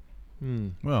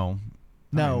 Well,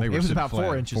 no, it was about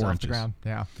 4 inches off the ground.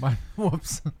 Yeah.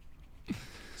 Whoops.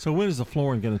 So when is the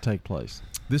flooring going to take place?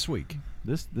 This week.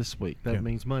 This week. That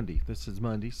means Monday. This is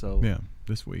Monday, so... Yeah,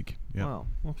 this week. Yeah. Wow,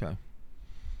 okay.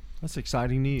 That's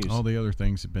exciting news. All the other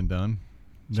things have been done.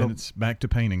 Then it's back to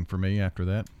painting for me after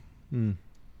that. More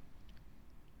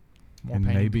and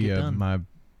painting maybe to get done. My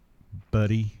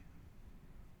buddy.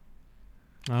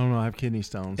 I don't know. I have kidney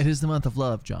stones. It is the month of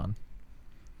love, John.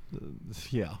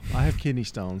 Yeah, I have kidney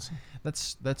stones.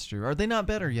 That's true. Are they not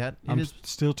better yet? I'm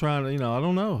still trying to, I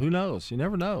don't know. Who knows? You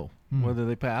never know whether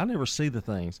they pay. I never see the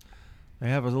things. They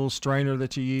have a little strainer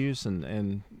that you use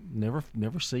and never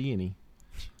see any.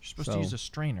 You're supposed to use a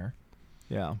strainer.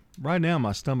 Yeah. Right now,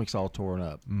 my stomach's all torn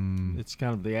up. It's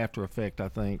kind of the after effect, I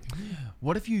think.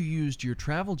 What if you used your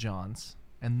Travel Johns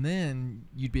and then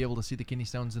you'd be able to see the kidney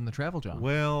stones in the travel John.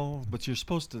 Well, but you're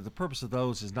supposed to. The purpose of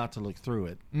those is not to look through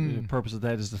it. Mm. The purpose of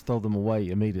that is to throw them away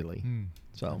immediately.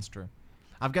 So that's true.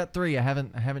 I've got 3. I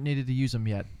haven't needed to use them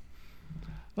yet.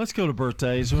 Let's go to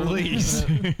birthdays, please. I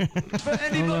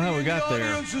don't know how we got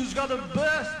there. Who's got a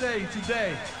birthday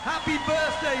today? Happy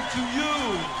birthday to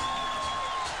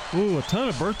you! Ooh, a ton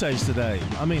of birthdays today.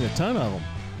 I mean, a ton of them.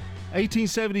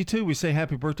 1872, we say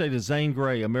happy birthday to Zane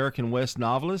Grey, American West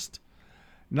novelist.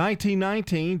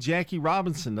 1919, Jackie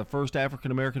Robinson, the first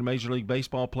African-American Major League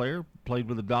Baseball player, played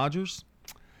with the Dodgers.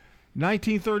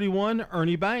 1931,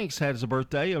 Ernie Banks had his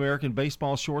birthday, American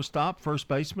baseball shortstop, first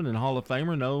baseman, and Hall of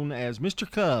Famer known as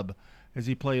Mr. Cub, as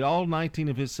he played all 19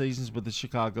 of his seasons with the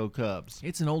Chicago Cubs.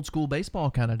 It's an old school baseball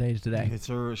kind of day today. It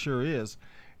sure is.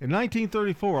 In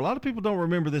 1934, a lot of people don't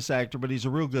remember this actor, but he's a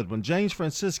real good one. James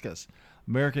Franciscus,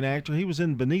 American actor. He was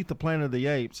in Beneath the Planet of the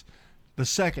Apes, the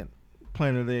second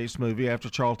Planet of the Apes movie after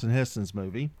Charlton Heston's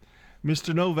movie.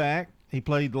 Mr. Novak, he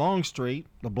played Longstreet,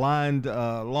 the blind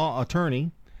law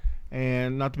attorney,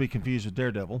 and not to be confused with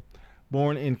Daredevil,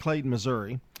 born in Clayton,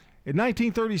 Missouri. In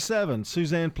 1937,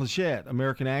 Suzanne Pleshette,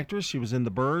 American actress. She was in The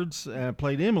Birds,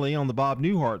 played Emily on the Bob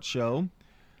Newhart Show,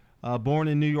 born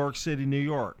in New York City, New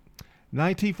York.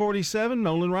 1947,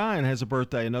 Nolan Ryan has a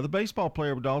birthday. Another baseball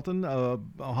player of Dalton, a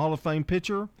Hall of Fame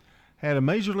pitcher, had a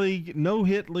Major League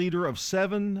no-hit leader of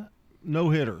 7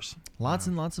 no-hitters. Lots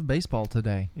and lots of baseball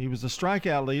today. He was the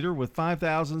strikeout leader with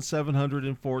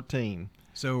 5,714.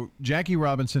 So Jackie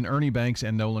Robinson, Ernie Banks,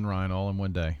 and Nolan Ryan all in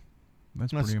one day.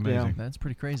 That's pretty amazing. Yeah, that's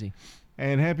pretty crazy.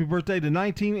 And happy birthday to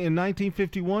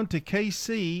 1951 to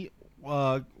KC,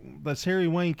 that's Harry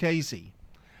Wayne Casey,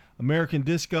 American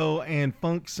disco and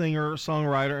funk singer,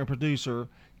 songwriter, and producer,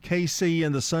 KC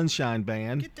and the Sunshine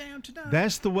Band. Get down tonight.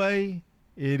 That's the way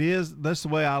it is. That's the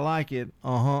way I like it.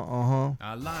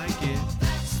 I like it.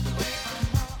 That's the way.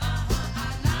 I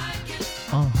like it.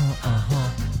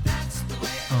 That's the way.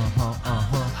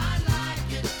 I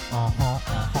like it.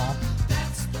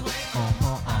 That's the way. I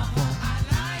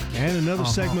like it. And another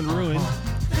segment ruined. Well,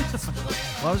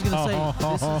 I was going to say,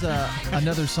 this is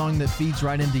another song that feeds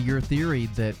right into your theory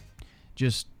that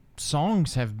just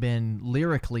songs have been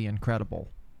lyrically incredible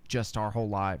just our whole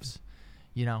lives.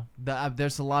 You know,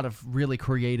 there's a lot of really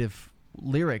creative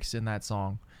lyrics in that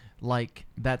song, like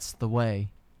 "That's the way,"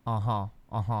 I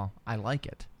like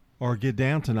it. Or "Get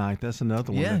Down Tonight." That's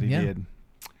another one that he did.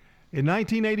 In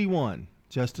 1981,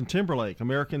 Justin Timberlake,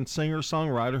 American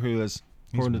singer-songwriter who has,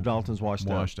 according to Dalton's, washed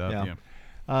up.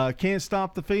 Yeah. Can't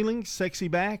Stop the Feeling, Sexy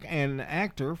Back, and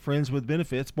actor, friends with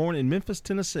benefits, born in Memphis,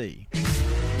 Tennessee.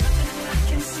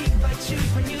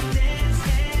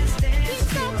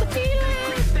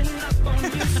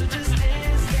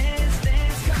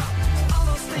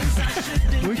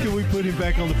 When can we put him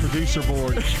back on the producer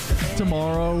board?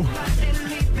 Tomorrow.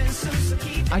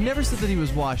 I never said that he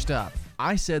was washed up.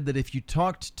 I said that if you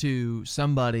talked to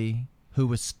somebody who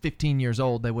was 15 years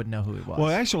old, they wouldn't know who he was.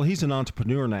 Well, actually, he's an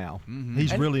entrepreneur now. Mm-hmm.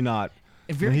 He's really not.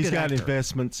 He's got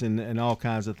investments in all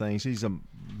kinds of things. He's a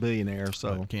billionaire,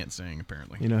 so but can't sing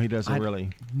apparently. You know, he doesn't really.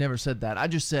 Never said that. I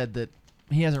just said that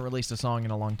he hasn't released a song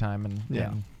in a long time, and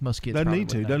most kids doesn't need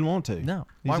to, wouldn't. Doesn't want to. No,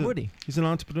 why would he? He's an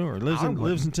entrepreneur.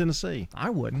 Lives in Tennessee. I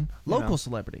wouldn't. Local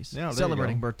celebrities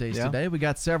celebrating birthdays Yeah. today. We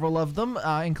got several of them,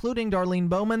 including Darlene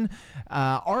Bowman,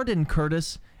 Arden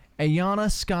Curtis, Ayanna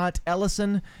Scott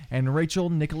Ellison, and Rachel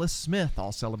Nicholas Smith,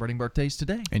 all celebrating birthdays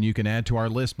today. And you can add to our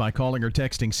list by calling or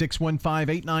texting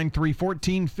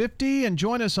 615-893-1450 and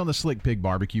join us on the Slick Pig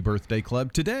Barbecue Birthday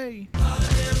Club today.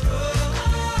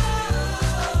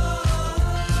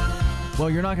 Well,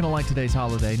 you're not going to like today's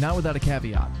holiday, not without a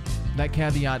caveat. That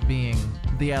caveat being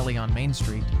the alley on Main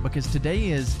Street, because today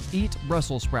is Eat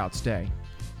Brussels Sprouts Day.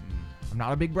 I'm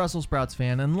not a big Brussels sprouts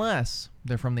fan unless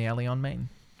they're from the alley on Main.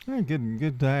 Yeah,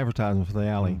 good advertising for the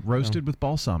alley. Roasted with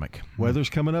balsamic. Weather's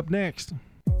coming up next.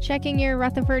 Checking your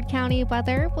Rutherford County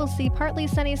weather, we'll see partly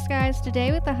sunny skies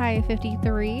today with a high of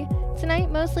 53.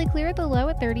 Tonight, mostly clear with a low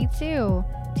at 32.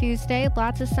 Tuesday,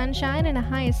 lots of sunshine and a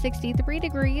high of 63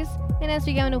 degrees. And as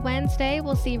we go into Wednesday,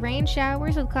 we'll see rain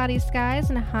showers with cloudy skies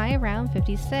and a high around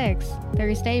 56.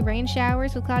 Thursday, rain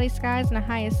showers with cloudy skies and a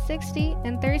high of 60.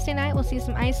 And Thursday night, we'll see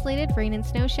some isolated rain and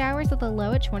snow showers with a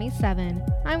low at 27.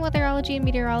 I'm weatherology and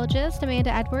meteorologist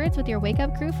Amanda Edwards with your Wake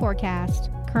Up Crew forecast.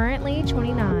 Currently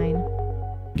 29.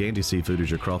 Gandy Seafood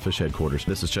is your crawfish headquarters.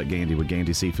 This is Chuck Gandy with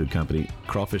Gandy Seafood Company.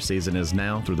 Crawfish season is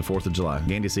now through the 4th of July.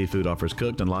 Gandy Seafood offers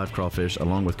cooked and live crawfish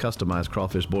along with customized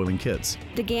crawfish boiling kits.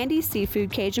 The Gandy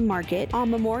Seafood Cajun Market on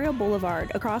Memorial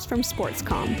Boulevard across from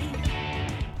Sportscom.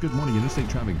 Good morning. Interstate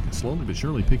traffic slowly but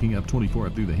surely picking up 24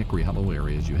 up through the Hickory Hollow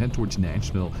area as you head towards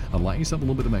Nashville. Allow yourself a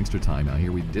little bit of extra time out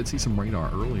here. We did see some radar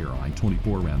earlier on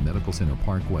I-24 around Medical Center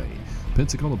Parkway.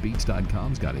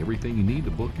 PensacolaBeach.com's got everything you need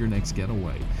to book your next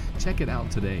getaway. Check it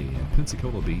out today at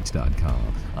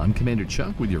PensacolaBeach.com. I'm Commander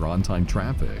Chuck with your on-time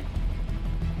traffic.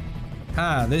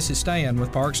 Hi, this is Stan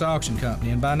with Parks Auction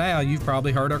Company, and by now you've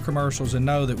probably heard our commercials and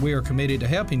know that we are committed to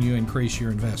helping you increase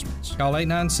your investments. Call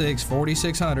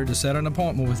 896-4600 to set an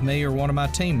appointment with me or one of my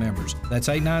team members. That's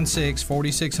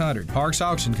 896-4600. Parks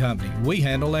Auction Company. We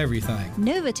handle everything.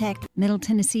 Novatech, Middle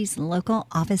Tennessee's local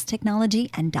office technology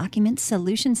and document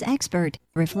solutions expert,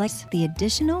 reflects the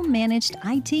additional managed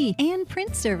IT and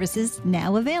print services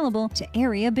now available to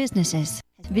area businesses.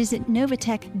 Visit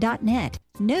Novatech.net.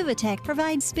 Novatech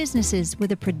provides businesses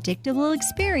with a predictable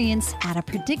experience at a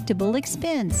predictable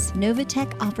expense.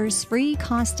 Novatech offers free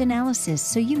cost analysis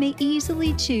so you may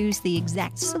easily choose the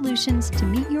exact solutions to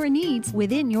meet your needs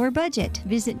within your budget.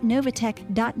 Visit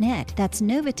Novatech.net. That's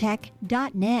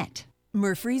Novatech.net.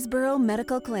 Murfreesboro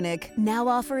Medical Clinic, now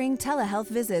offering telehealth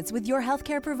visits with your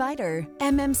healthcare provider.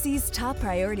 MMC's top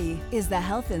priority is the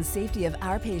health and safety of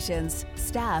our patients,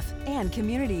 staff, and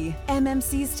community.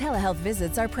 MMC's telehealth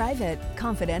visits are private,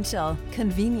 confidential,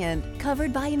 convenient,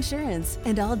 covered by insurance,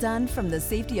 and all done from the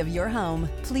safety of your home.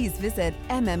 Please visit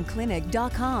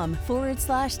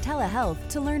mmclinic.com/telehealth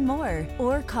to learn more,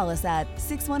 or call us at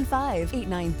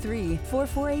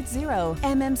 615-893-4480.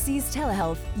 MMC's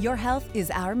Telehealth. Your health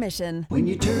is our mission. When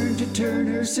you turn to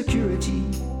Turner Security,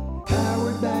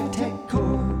 powered by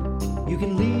TechCore, you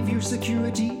can leave your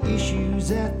security issues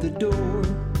at the door.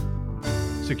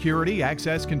 Security,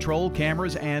 access control,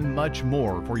 cameras, and much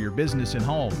more for your business and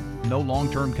home. No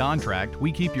long-term contract.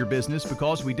 We keep your business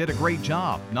because we did a great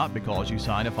job, not because you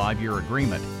signed a 5-year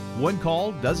agreement. One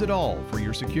call does it all for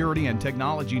your security and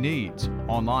technology needs.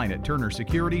 Online at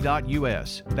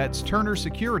turnersecurity.us. That's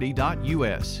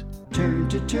turnersecurity.us. Turn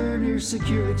to Turner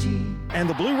Security. And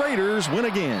the Blue Raiders win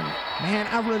again. Man,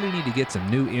 I really need to get some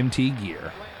new MT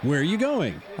gear. Where are you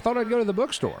going? I thought I'd go to the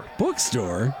bookstore.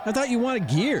 Bookstore? I thought you wanted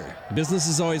gear.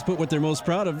 Businesses always put what they're most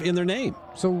proud of in their name.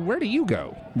 So where do you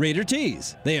go? Raider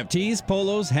Tees. They have tees,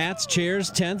 polos, hats, chairs,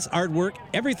 tents, artwork,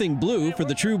 everything blue for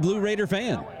the true Blue Raider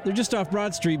fan. They're just off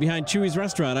Broad Street behind Chewy's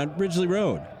Restaurant on Ridgely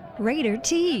Road. Raider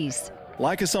Tees.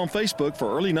 Like us on Facebook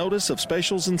for early notice of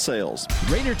specials and sales.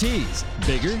 Raider Tees.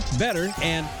 Bigger, better,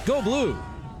 and go blue.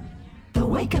 The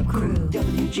Wake Up Crew,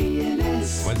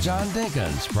 WGNS. With John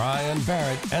Dinkins, Brian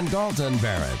Barrett, and Dalton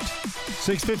Barrett.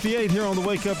 6:58 here on the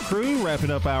Wake Up Crew,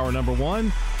 wrapping up hour number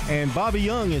 1. And Bobby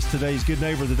Young is today's Good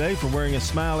Neighbor of the Day for wearing a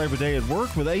smile every day at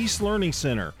work with Ace Learning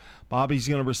Center. Bobby's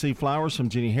going to receive flowers from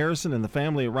Jenny Harrison and the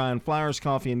family at Ryan Flowers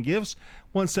Coffee and Gifts,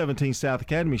 117 South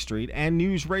Academy Street, and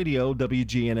News Radio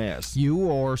WGNS. You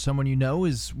or someone you know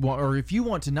is, or if you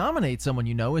want to nominate someone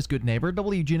you know as Good Neighbor,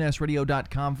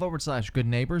 WGNSradio.com/Good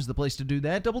Neighbor is the place to do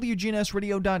that.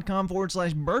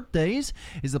 WGNSradio.com/birthdays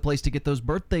is the place to get those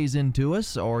birthdays into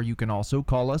us, or you can also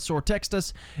call us or text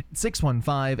us at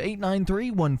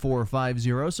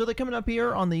 615-893-1450. So they're coming up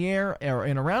here on the air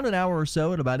in around an hour or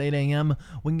so at about 8 a.m.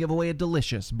 We can give away a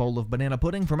delicious bowl of banana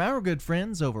pudding from our good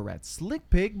friends over at Slick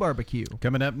Pig Barbecue.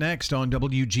 Coming up next on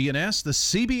WGNS, the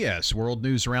CBS World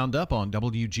News Roundup on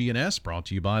WGNS, brought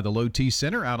to you by the Low T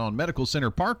Center out on Medical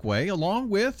Center Parkway, along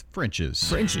with French's.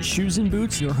 French's Shoes and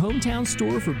Boots, your hometown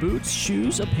store for boots,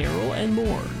 shoes, apparel, and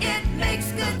more. It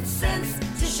makes good sense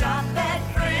to shop at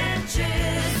French's.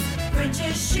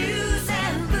 French's Shoes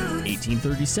and Boots.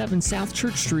 1837 South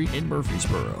Church Street in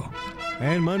Murfreesboro.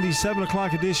 And Monday's 7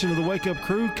 o'clock edition of the Wake Up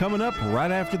Crew coming up right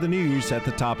after the news at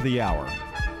the top of the hour.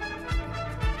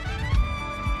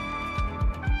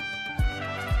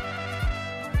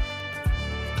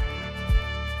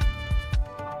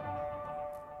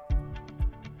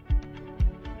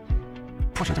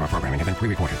 Portions of our programming have been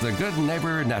pre-recorded. The Good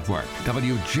Neighbor Network,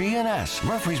 WGNS,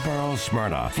 Murfreesboro,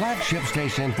 Smyrna, flagship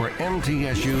station for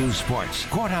MTSU Sports.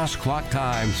 Courthouse clock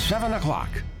time, 7 o'clock.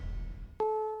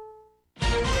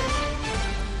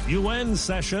 UN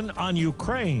session on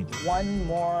Ukraine. One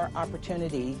more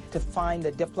opportunity to find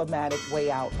a diplomatic way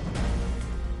out.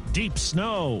 Deep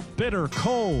snow, bitter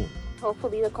cold.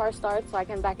 Hopefully the car starts so I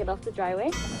can back it off the driveway.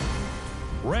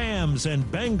 Rams and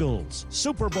Bengals,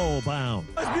 Super Bowl bound.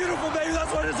 That's beautiful, baby.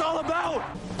 That's what it's all about.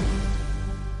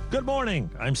 Good morning.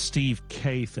 I'm Steve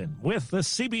Kathan with the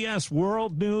CBS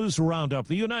World News Roundup.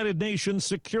 The United Nations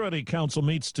Security Council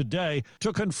meets today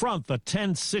to confront the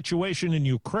tense situation in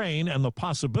Ukraine and the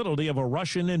possibility of a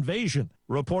Russian invasion.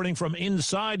 Reporting from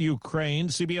inside Ukraine,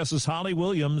 CBS's Holly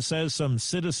Williams says some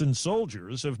citizen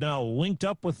soldiers have now linked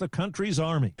up with the country's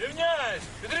army.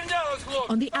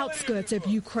 On the outskirts of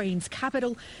Ukraine's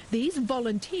capital, these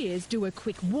volunteers do a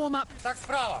quick warm-up,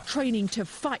 training to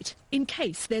fight in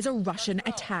case there's a Russian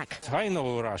attack. I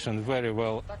know Russian very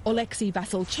well. Oleksiy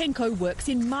Vasilchenko works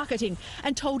in marketing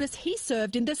and told us he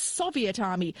served in the Soviet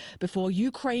army before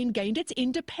Ukraine gained its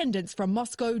independence from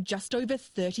Moscow just over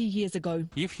 30 years ago.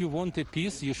 If you want a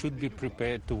peace, you should be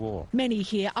prepared to war. Many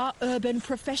here are urban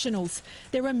professionals.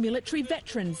 There are military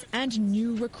veterans and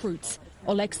new recruits.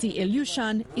 Oleksiy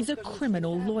Ilyushin is a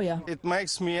criminal lawyer. It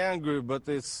makes me angry, but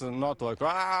it's not like,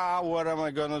 what am I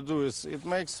going to do? It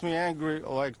makes me angry,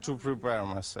 like, to prepare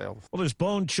myself. Well, there's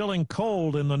bone-chilling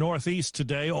cold in the Northeast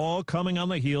today, all coming on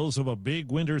the heels of a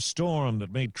big winter storm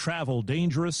that made travel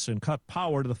dangerous and cut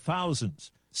power to thousands.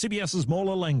 CBS's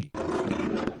Mola Lengi.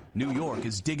 New York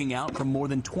is digging out from more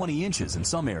than 20 inches in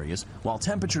some areas, while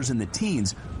temperatures in the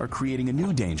teens are creating a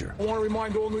new danger. I want to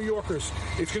remind all New Yorkers,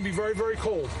 it's going to be very, very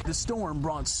cold. The storm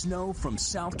brought snow from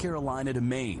South Carolina to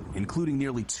Maine, including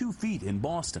nearly 2 feet in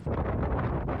Boston.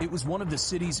 It was one of the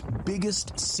city's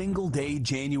biggest single-day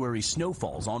January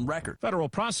snowfalls on record. Federal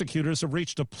prosecutors have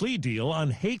reached a plea deal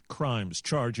on hate crimes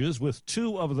charges with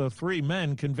 2 of the 3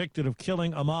 men convicted of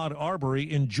killing Ahmaud Arbery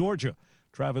in Georgia.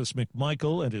 Travis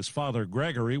McMichael and his father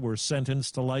Gregory were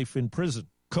sentenced to life in prison.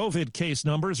 COVID case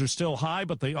numbers are still high,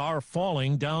 but they are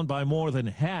falling, down by more than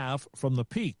half from the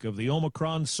peak of the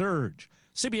Omicron surge.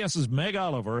 CBS's Meg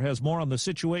Oliver has more on the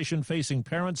situation facing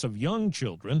parents of young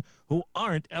children who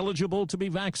aren't eligible to be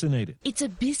vaccinated. It's a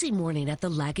busy morning at the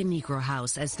Lagunegro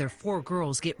house as their 4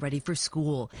 girls get ready for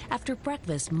school. After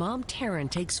breakfast, Mom Taryn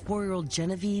takes 4-year-old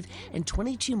Genevieve and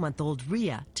 22-month-old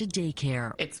Rhea to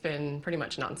daycare. It's been pretty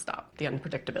much nonstop. The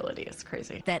unpredictability is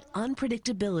crazy. That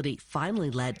unpredictability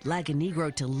finally led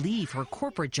Lagunegro to leave her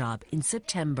corporate job in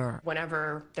September.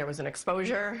 Whenever there was an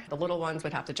exposure, the little ones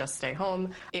would have to just stay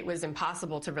home. It was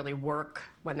impossible to really work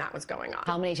when that was going on.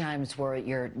 How many times were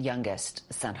your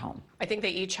youngest sent home? I think they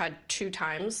each had 2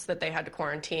 times that they had to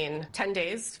quarantine, 10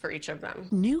 days for each of them.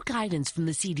 New guidance from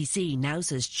the CDC now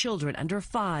says children under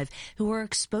 5 who are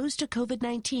exposed to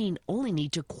COVID-19 only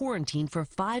need to quarantine for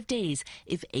 5 days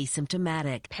if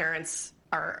asymptomatic. Parents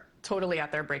are totally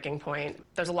at their breaking point.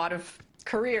 There's a lot of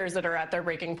careers that are at their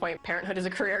breaking point. Parenthood is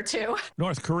a career, too.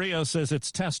 North Korea says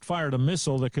its test fired a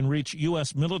missile that can reach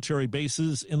U.S. military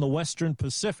bases in the Western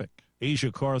Pacific.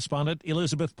 Asia correspondent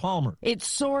Elizabeth Palmer. It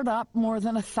soared up more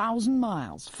than 1,000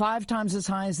 miles, 5 times as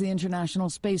high as the International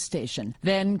Space Station,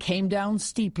 then came down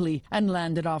steeply and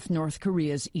landed off North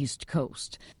Korea's east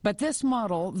coast. But this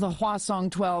model, the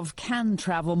Hwasong-12, can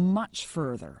travel much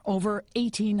further, over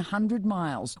 1,800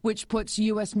 miles, which puts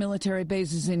U.S. military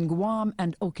bases in Guam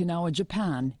and Okinawa,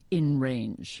 Japan, in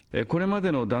range.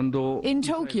 In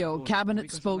Tokyo, cabinet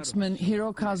spokesman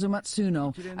Hirokazu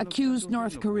Matsuno accused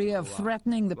North Korea of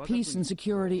threatening the peace and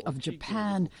security of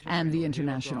Japan and the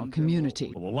international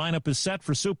community. The lineup is set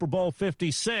for Super Bowl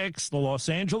 56. The Los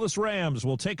Angeles Rams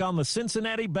will take on the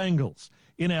Cincinnati Bengals.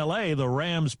 In L.A., the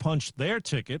Rams punched their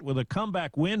ticket with a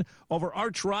comeback win over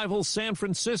arch-rival San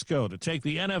Francisco to take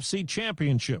the NFC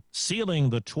Championship, sealing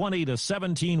the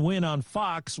 20-17 win on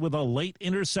Fox with a late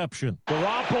interception.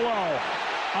 Garoppolo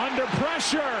under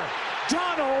pressure.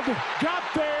 Donald got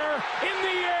there in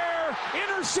the air,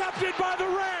 intercepted by the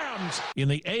Rams. In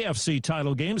the AFC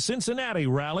title game, Cincinnati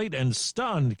rallied and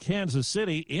stunned Kansas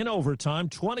City in overtime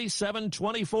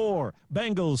 27-24.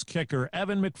 Bengals kicker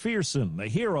Evan McPherson, the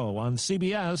hero on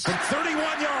CBS. From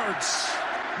 31 yards,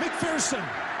 McPherson,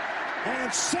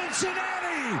 and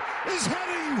Cincinnati is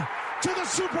heading to the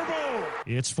Super Bowl.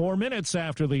 It's 4 minutes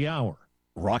after the hour.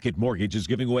 Rocket Mortgage is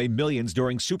giving away millions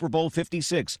during Super Bowl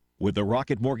 56 with the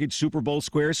Rocket Mortgage Super Bowl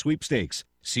Square Sweepstakes.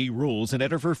 See rules and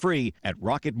enter for free at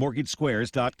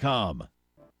rocketmortgagesquares.com.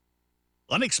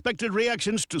 Unexpected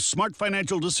reactions to smart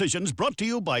financial decisions brought to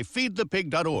you by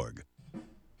feedthepig.org.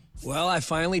 Well, I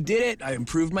finally did it. I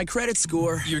improved my credit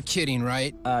score. You're kidding,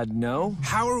 right? No.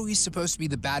 How are we supposed to be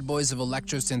the bad boys of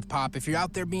electro-synth pop if you're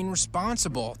out there being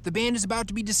responsible? The band is about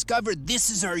to be discovered. This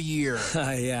is our year.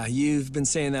 Yeah, you've been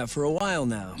saying that for a while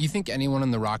now. You think anyone in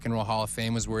the Rock and Roll Hall of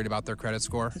Fame was worried about their credit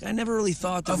score? I never really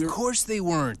thought that. Of course they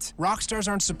weren't. Rock stars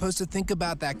aren't supposed to think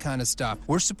about that kind of stuff.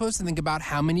 We're supposed to think about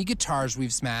how many guitars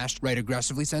we've smashed, write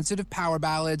aggressively sensitive power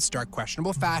ballads, start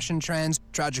questionable fashion trends,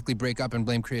 tragically break up and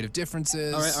blame creative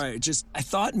differences. All right. I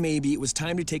thought maybe it was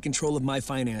time to take control of my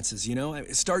finances, you know?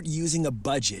 Start using a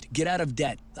budget, get out of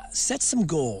debt, set some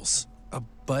goals. A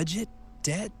budget?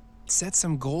 Debt? Set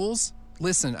some goals?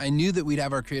 Listen, I knew that we'd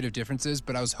have our creative differences,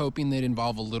 but I was hoping they'd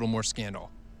involve a little more scandal.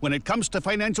 When it comes to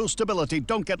financial stability,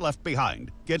 don't get left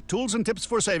behind. Get tools and tips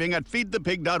for saving at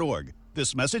feedthepig.org.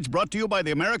 This message brought to you by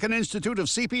the American Institute of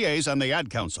CPAs and the Ad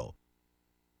Council.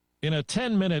 In a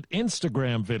 10-minute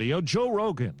Instagram video, Joe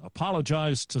Rogan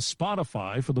apologized to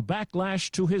Spotify for the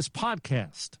backlash to his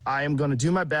podcast. I am going to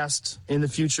do my best in the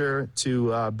future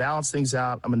to balance things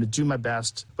out. I'm going to do my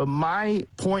best. But my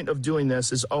point of doing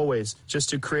this is always just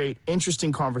to create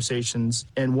interesting conversations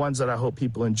and ones that I hope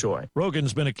people enjoy.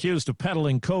 Rogan's been accused of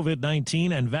peddling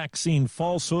COVID-19 and vaccine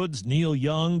falsehoods. Neil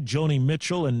Young, Joni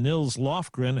Mitchell, and Nils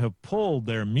Lofgren have pulled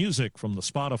their music from the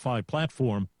Spotify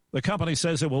platform. The company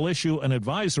says it will issue an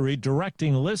advisory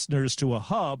directing listeners to a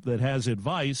hub that has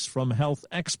advice from health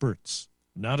experts.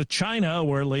 Now to China,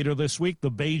 where later this week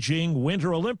the Beijing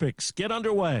Winter Olympics get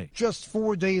underway. Just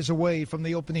 4 days away from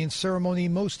the opening ceremony,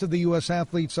 most of the U.S.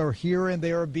 athletes are here and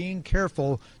they are being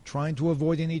careful, trying to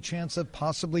avoid any chance of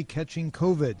possibly catching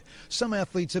COVID. Some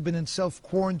athletes have been in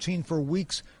self-quarantine for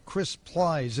weeks. Chris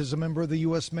Plies is a member of the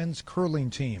U.S. men's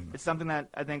curling team. It's something that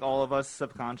I think all of us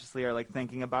subconsciously are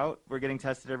thinking about. We're getting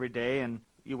tested every day, and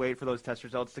you wait for those test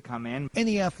results to come in.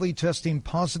 Any athlete testing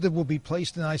positive will be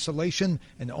placed in isolation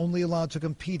and only allowed to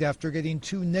compete after getting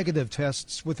 2 negative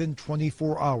tests within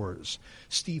 24 hours.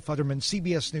 Steve Futterman,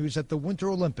 CBS News at the Winter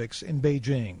Olympics in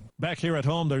Beijing. Back here at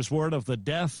home, there's word of the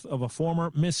death of a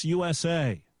former Miss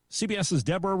USA. CBS's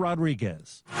Deborah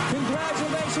Rodriguez.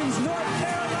 Congratulations, North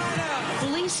Carolina!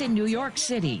 Police in New York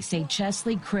City say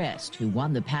Chesley Christ, who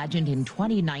won the pageant in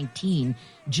 2019,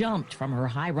 jumped from her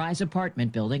high-rise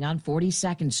apartment building on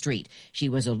 42nd Street. She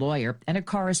was a lawyer and a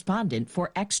correspondent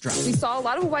for Extra. We saw a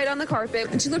lot of white on the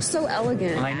carpet, and she looked so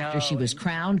elegant. I know. After she was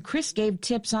crowned, Chris gave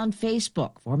tips on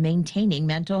Facebook for maintaining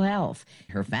mental health.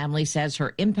 Her family says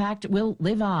her impact will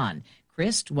live on.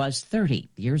 Christ was 30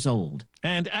 years old.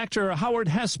 And actor Howard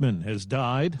Hessman has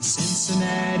died.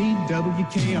 Cincinnati,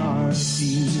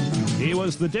 WKRP. He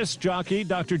was the disc jockey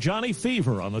Dr. Johnny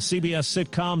Fever on the CBS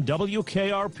sitcom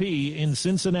WKRP in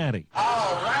Cincinnati.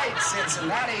 All right,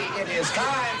 Cincinnati, it is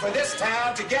time for this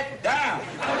town to get down.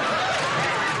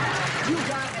 You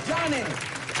got Johnny.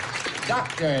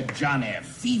 Dr. Johnny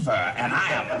Fever, and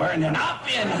I am burning up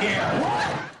in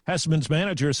here. Hessman's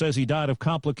manager says he died of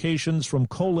complications from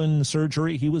colon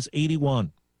surgery. He was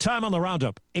 81. Time on the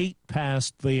roundup, 8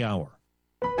 past the hour.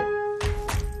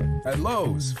 At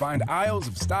Lowe's, find aisles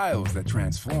of styles that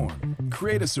transform.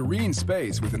 Create a serene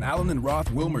space with an Allen &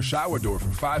 Roth Wilmer shower door for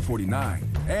 $549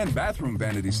 and bathroom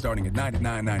vanities starting at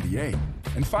 $99.98.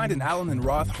 And find an Allen &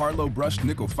 Roth Harlow brushed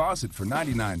nickel faucet for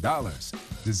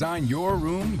 $99. Design your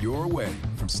room your way,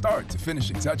 from start to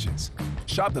finishing touches.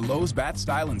 Shop the Lowe's Bath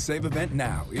Style and Save event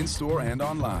now, in-store and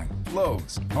online.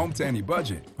 Lowe's, home to any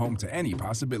budget, home to any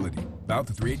possibility. Valid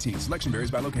through 3/18. Selection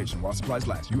varies by location while supplies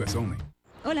last. U.S. only.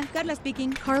 Hola, Carla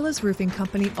speaking. Carla's roofing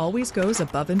company always goes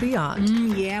above and beyond.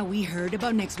 Yeah, we heard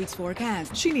about next week's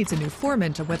forecast. She needs a new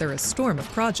foreman to weather a storm of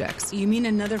projects. You mean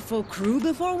another full crew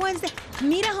before Wednesday?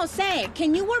 Mira, Jose,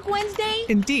 can you work Wednesday?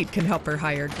 Indeed can help her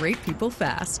hire great people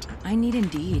fast. I need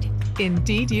Indeed.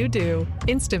 Indeed you do.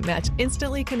 Instant Match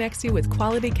instantly connects you with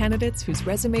quality candidates whose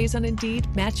resumes on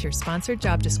Indeed match your sponsored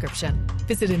job description.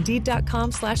 Visit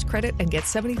Indeed.com/credit and get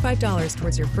 $75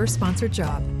 towards your first sponsored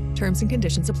job. Terms and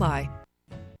conditions apply.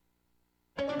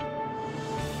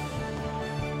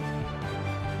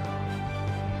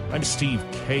 I'm Steve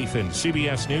Kathan,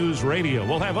 CBS News Radio.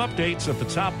 We'll have updates at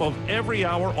the top of every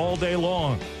hour all day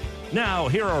long. Now,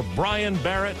 here are Brian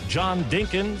Barrett, John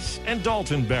Dinkins, and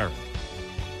Dalton Barrett.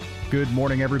 Good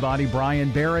morning, everybody.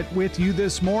 Brian Barrett with you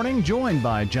this morning, joined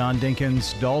by John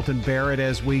Dinkins, Dalton Barrett,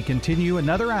 as we continue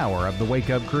another hour of the Wake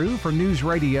Up Crew for News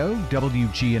Radio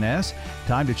WGNS.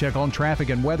 Time to check on traffic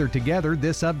and weather together.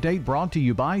 This update brought to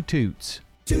you by Toots.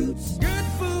 Toots, good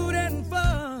food and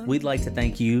fun. We'd like to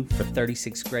thank you for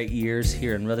 36 great years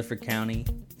here in Rutherford County.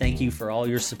 Thank you for all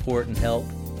your support and help.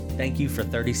 Thank you for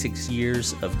 36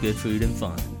 years of good food and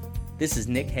fun. This is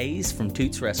Nick Hayes from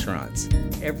Toots Restaurants.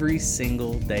 Every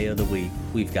single day of the week,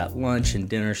 we've got lunch and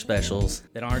dinner specials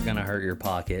that aren't going to hurt your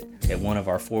pocket at one of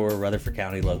our 4 Rutherford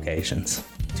County locations.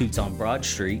 Toots on Broad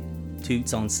Street,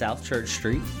 Toots on South Church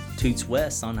Street, Toots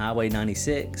West on Highway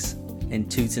 96, and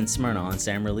Toots in Smyrna on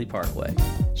Sam Ridley Parkway.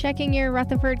 Checking your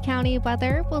Rutherford County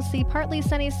weather, we'll see partly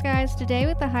sunny skies today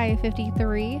with a high of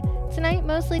 53. Tonight,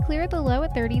 mostly clear, the low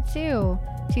at 32.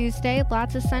 Tuesday,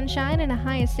 lots of sunshine and a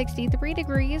high of 63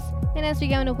 degrees. And as we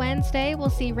go into Wednesday, we'll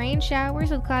see rain showers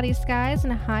with cloudy skies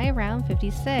and a high around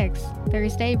 56.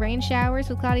 Thursday, rain showers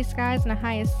with cloudy skies and a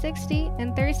high of 60.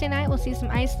 And Thursday night, we'll see some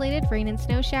isolated rain and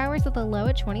snow showers with a low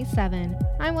at 27.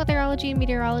 I'm weatherology and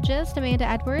meteorologist Amanda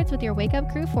Edwards with your Wake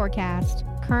Up Crew forecast.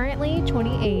 Currently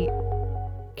 28.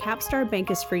 Capstar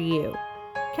Bank is for you.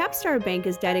 Capstar Bank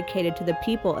is dedicated to the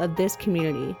people of this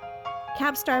community.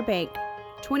 Capstar Bank,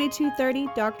 2230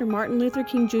 Dr. Martin Luther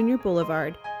King Jr.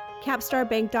 Boulevard,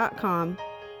 capstarbank.com.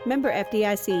 Member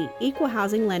FDIC, Equal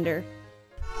Housing Lender.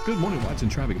 Good morning. Watson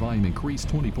traffic volume increased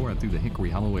 24 through the Hickory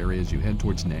Hollow area as you head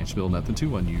towards Nashville. Nothing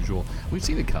too unusual. We've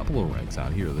seen a couple of wrecks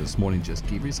out here this morning. Just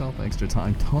give yourself extra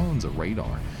time. Tons of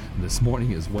radar this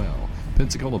morning as well.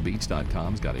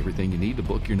 PensacolaBeach.com's got everything you need to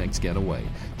book your next getaway.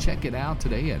 Check it out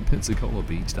today at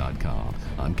PensacolaBeach.com.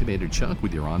 I'm Commander Chuck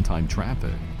with your on-time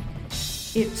traffic.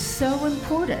 It's so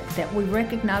important that we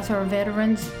recognize our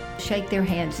veterans, shake their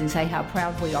hands and say how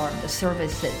proud we are of the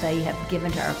service that they have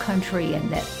given to our country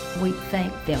and that we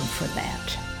thank them for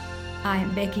that. I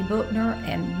am Becky Bookner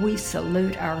and we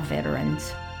salute our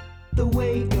veterans. The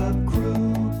Wake Up Crew,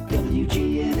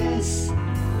 WGNS.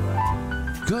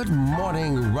 Good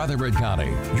morning, Rutherford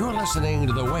County. You're listening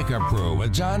to The Wake Up Crew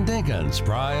with John Dinkins,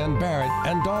 Brian Barrett,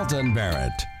 and Dalton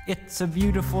Barrett. It's a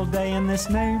beautiful day in this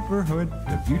neighborhood,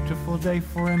 a beautiful day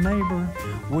for a neighbor.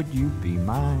 Would you be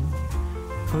mine?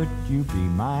 Could you be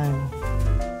mine?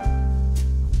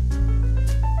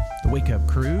 The Wake Up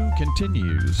Crew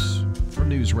continues from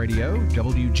News Radio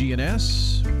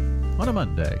WGNS on a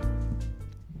Monday.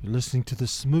 You're listening to the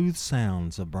smooth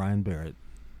sounds of Brian Barrett.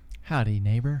 Howdy,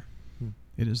 neighbor.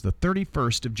 It is the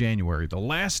 31st of January, the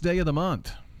last day of the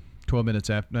month. 12 minutes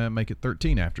after, make it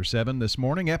 13 after 7 this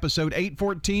morning. Episode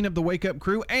 814 of the Wake Up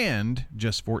Crew, and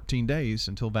just 14 days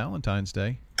until Valentine's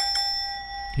Day.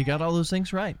 He got all those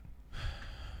things right.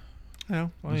 Well,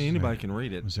 anybody can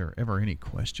read it. Was there ever any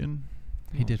question?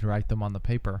 He did write them on the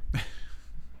paper.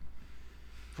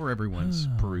 For everyone's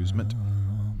perusement.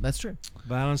 That's true.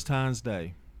 Valentine's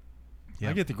Day. Yep.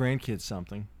 I get the grandkids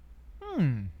something.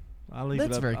 I leave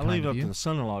That's it up, very I leave kind it of up you. to the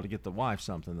son-in-law to get the wife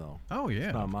something, though. Oh, yeah,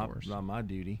 It's not of my, course. not my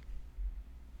duty.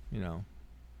 You know,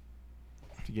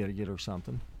 to get her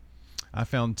something. I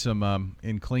found some,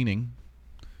 in cleaning,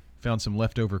 found some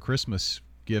leftover Christmas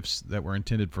gifts that were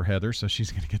intended for Heather, so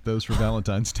she's going to get those for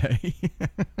Valentine's Day.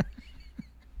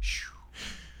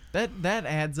 That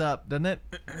adds up, doesn't it?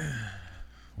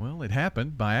 Well, it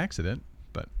happened by accident,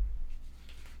 but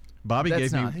Bobby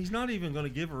gave me... He's not even going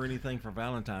to give her anything for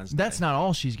Valentine's Day. That's not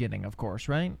all she's getting, of course,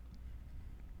 right?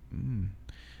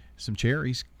 Some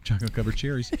cherries, chocolate-covered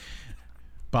cherries.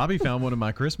 Bobby found one of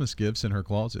my Christmas gifts in her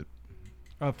closet.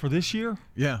 For this year?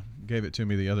 Yeah, gave it to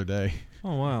me the other day.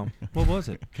 Oh, wow. What was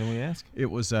it? Can we ask? It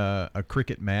was a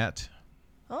Cricut mat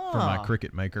for my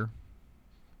Cricut maker.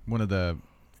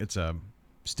 It's a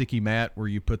sticky mat where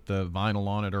you put the vinyl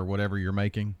on it or whatever you're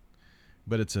making.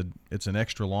 But it's an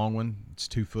extra long one. It's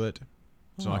 2 foot.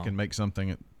 So I can make something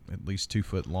at least 2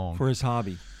 foot long. For his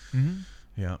hobby. Mm-hmm.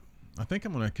 Yeah. I think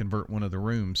I'm going to convert one of the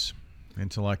rooms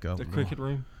into like a... The Cricut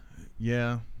room?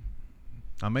 Yeah.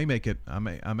 I may make it. I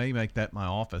may make that my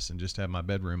office and just have my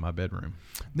bedroom.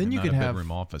 Then you not could a have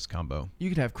bedroom office combo. You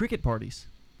could have Cricut parties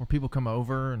where people come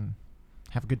over and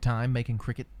have a good time making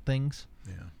Cricut things.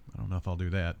 Yeah, I don't know if I'll do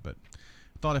that, but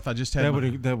I thought if I just had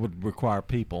that would require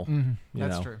people. Mm-hmm.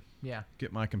 That's true. Yeah.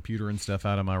 Get my computer and stuff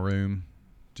out of my room.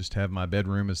 Just have my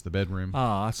bedroom as the bedroom. Oh,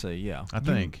 I see. Yeah, I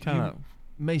think you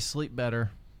may sleep better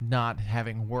not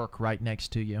having work right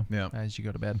next to you as you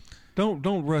go to bed.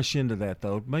 Don't rush into that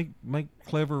though. Make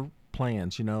clever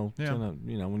plans, you know. Yeah.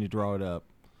 When you draw it up.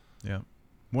 Yeah.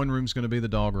 One room's going to be the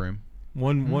dog room.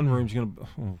 One room's going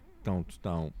to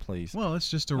don't please. Well, it's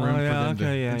just a room for them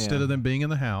instead of them being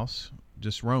in the house,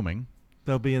 just roaming.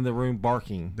 They'll be in the room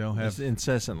barking. They'll have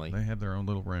incessantly. They have their own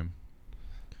little room.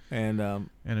 And a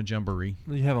jamboree.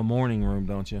 You have a morning room,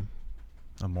 don't you?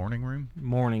 A morning room?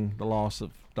 Mourning the loss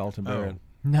of Dalton Barrett.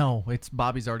 No, it's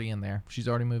Bobby's already in there. She's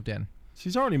already moved in.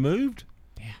 She's already moved?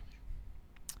 Yeah.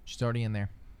 She's already in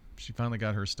there. She finally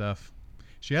got her stuff.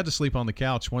 She had to sleep on the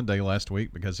couch one day last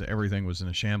week because everything was in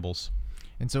a shambles.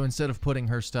 And so instead of putting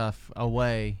her stuff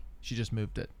away, she just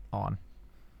moved it on.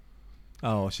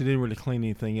 Oh, she didn't really clean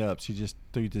anything up. She just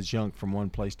threw the junk from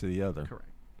one place to the other. Correct.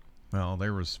 Well,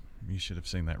 you should have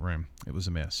seen that room. It was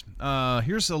a mess.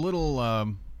 Here's a little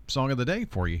song of the day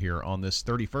for you here on this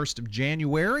 31st of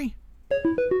January.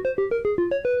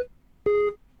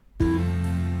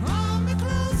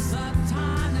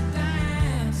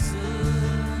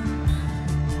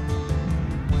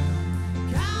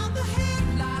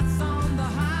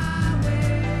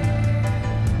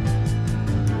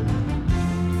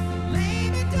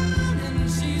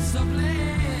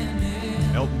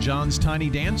 Elton John's Tiny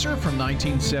Dancer from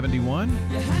 1971.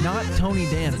 Not Tony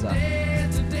Danza.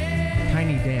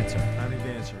 Tiny Dancer. Tiny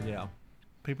Dancer, yeah.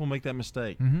 People make that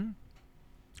mistake. Mm-hmm.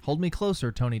 Hold me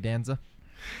closer, Tony Danza.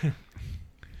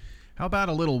 How about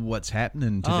a little what's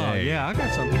happening today? Oh, yeah, I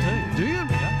got something too. Do you?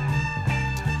 Yeah.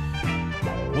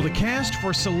 Well, the cast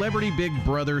for Celebrity Big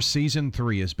Brother Season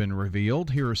 3 has been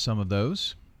revealed. Here are some of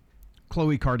those.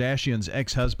 Khloe Kardashian's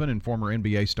ex-husband and former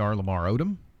NBA star Lamar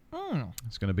Odom.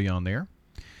 It's going to be on there.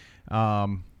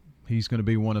 He's going to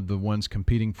be one of the ones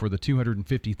competing for the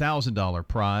 $250,000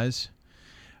 prize.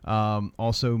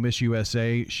 Also, Miss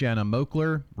USA, Shanna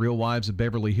Moakler, Real Wives of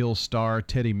Beverly Hills star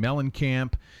Teddy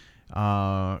Mellencamp,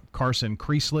 Carson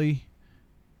Creasley,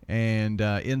 and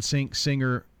NSYNC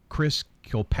singer Chris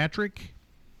Kilpatrick.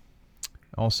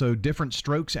 Also, Different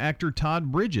Strokes actor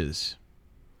Todd Bridges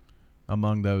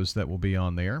among those that will be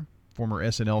on there. Former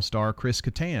SNL star Chris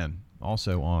Kattan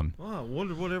also on. Oh, I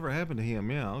wondered whatever happened to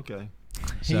him. Yeah, okay.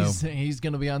 He's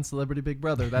going to be on Celebrity Big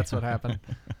Brother. That's what happened.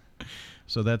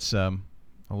 So that's a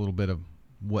little bit of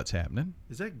what's happening.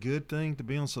 Is that a good thing to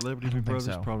be on Celebrity Big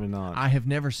Brother? So. Probably not. I have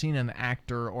never seen an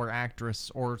actor or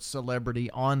actress or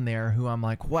celebrity on there who I'm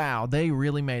like, wow, they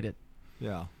really made it.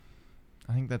 Yeah.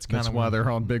 I think that's kind of why they're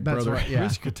on Big Brother. Right, yeah.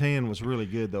 Chris Kattan was really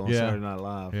good, though, on Saturday Night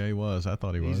Live. Yeah, he was. I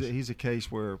thought he was. He's a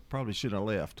case where probably shouldn't have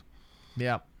left.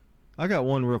 Yeah. I got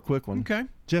one real quick one. Okay.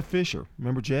 Jeff Fisher.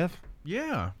 Remember Jeff?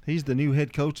 Yeah. He's the new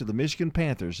head coach of the Michigan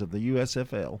Panthers of the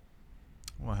USFL.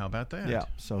 Well, how about that? Yeah,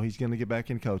 so he's going to get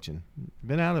back in coaching.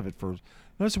 Been out of it for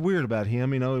 – that's weird about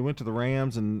him. He went to the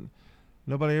Rams, and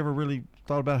nobody ever really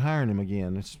thought about hiring him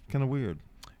again. It's kind of weird.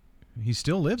 He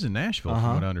still lives in Nashville,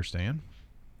 from what I understand.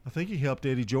 I think he helped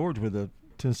Eddie George with the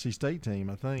Tennessee State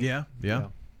team, I think. Yeah.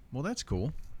 Well, that's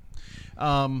cool.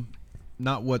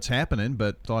 Not what's happening,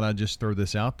 but thought I'd just throw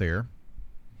this out there.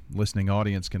 Listening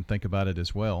audience can think about it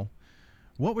as well.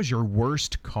 What was your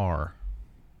worst car?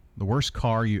 The worst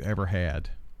car you ever had?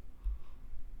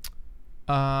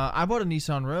 I bought a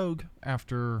Nissan Rogue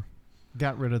after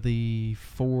got rid of the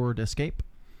Ford Escape.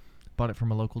 Bought it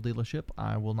from a local dealership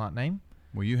I will not name.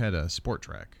 Well, you had a Sport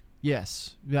Track.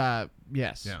 Yes.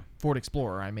 Yes. Yeah. Ford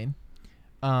Explorer, I mean.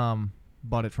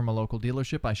 Bought it from a local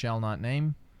dealership I shall not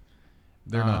name.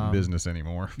 They're not in business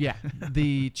anymore. Yeah.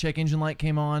 The check engine light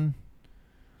came on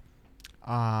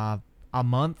a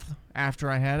month after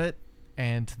I had it,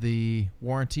 and the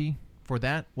warranty for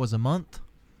that was a month.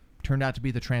 Turned out to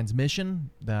be the transmission.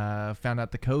 Found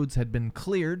out the codes had been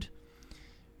cleared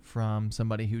from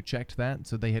somebody who checked that,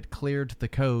 so they had cleared the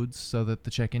codes so that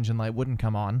the check engine light wouldn't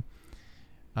come on.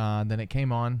 Then it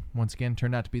came on. Once again,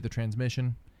 turned out to be the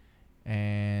transmission,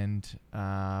 and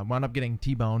wound up getting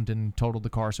T-boned and totaled the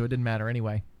car, so it didn't matter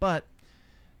anyway. But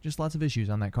just lots of issues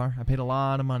on that car. I paid a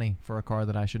lot of money for a car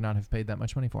that I should not have paid that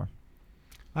much money for.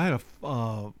 I had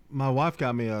my wife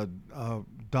got me a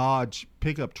Dodge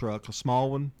pickup truck, a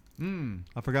small one.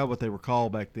 I forgot what they were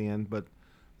called back then, but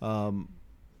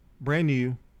brand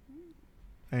new.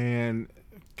 And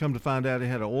come to find out it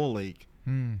had an oil leak.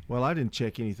 Well, I didn't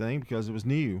check anything because it was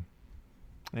new,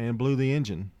 and blew the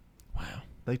engine. Wow.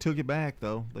 They took it back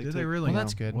though. Did they really? Well,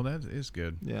 that's good. Well, that is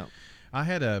good. Yeah. I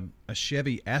had a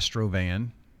Chevy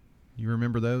Astrovan. You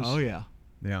remember those? Oh yeah.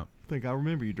 Yeah. I think I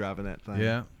remember you driving that thing.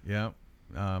 Yeah.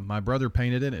 My brother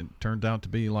painted it, and it turned out to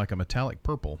be like a metallic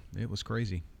purple. It was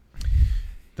crazy.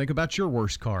 Think about your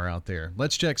worst car out there.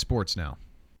 Let's check sports now.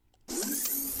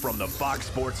 From the Fox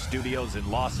Sports Studios in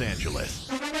Los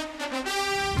Angeles,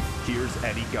 here's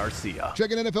Eddie Garcia.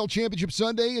 Checking NFL Championship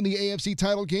Sunday in the AFC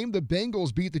title game. The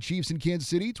Bengals beat the Chiefs in Kansas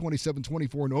City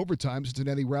 27-24 in overtime.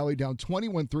 Cincinnati rallied down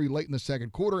 21-3 late in the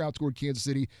second quarter, outscored Kansas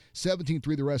City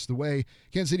 17-3 the rest of the way.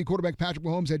 Kansas City quarterback Patrick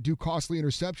Mahomes had two costly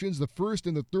interceptions. The first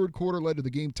in the third quarter led to the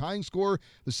game-tying score.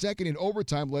 The second in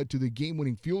overtime led to the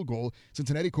game-winning field goal.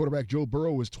 Cincinnati quarterback Joe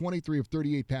Burrow was 23 of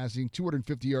 38 passing,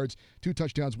 250 yards, 2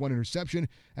 touchdowns, 1 interception,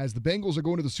 as the Bengals are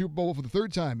going to the Super Bowl for the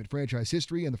third time in franchise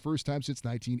history and the first time since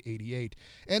 1988.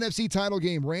 NFC title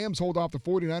game. Rams hold off the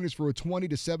 49ers for a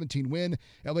 20-17 win.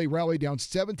 LA rallied down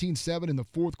 17-7 in the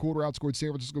fourth quarter, outscored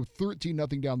San Francisco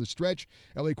 13-0 down the stretch.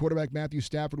 LA quarterback Matthew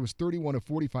Stafford was 31 of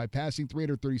 45 passing,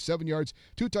 337 yards,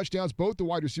 2 touchdowns, both the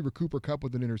wide receiver Cooper Kupp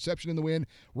with an interception in the win.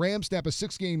 Rams snap a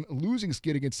 6-game losing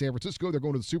skid against San Francisco. They're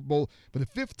going to the Super Bowl for the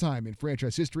 5th time in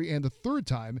franchise history and the 3rd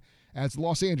time as the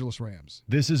Los Angeles Rams.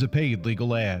 This is a paid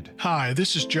legal ad. Hi,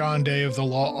 this is John Day of the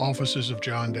Law Offices of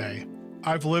John Day.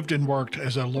 I've lived and worked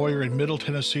as a lawyer in Middle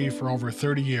Tennessee for over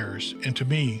 30 years, and to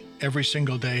me, every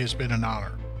single day has been an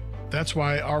honor. That's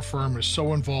why our firm is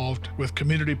so involved with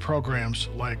community programs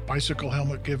like bicycle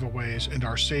helmet giveaways and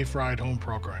our Safe Ride Home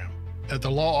program. At the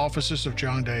Law Offices of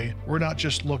John Day, we're not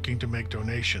just looking to make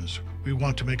donations. We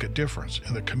want to make a difference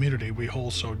in the community we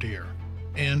hold so dear.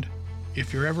 And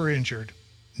if you're ever injured,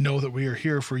 know that we are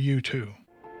here for you too.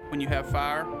 When you have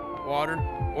fire, water,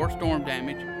 or storm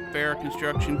damage, Farrah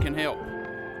Construction can help.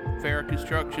 Farrah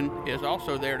Construction is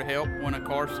also there to help when a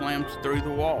car slams through the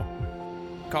wall.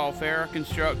 Call Farrah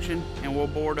Construction and we'll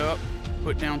board up,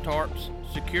 put down tarps,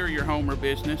 secure your home or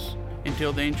business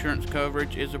until the insurance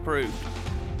coverage is approved.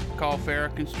 Call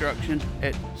Farrah Construction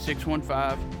at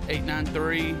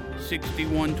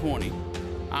 615-893-6120.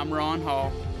 I'm Ron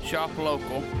Hall. Shop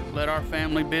local. Let our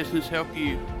family business help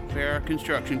you. Farrah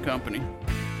Construction Company.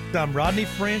 I'm Rodney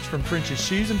French from French's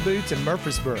Shoes and Boots in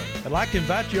Murfreesboro. I'd like to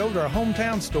invite you over to our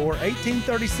hometown store,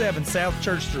 1837 South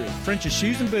Church Street. French's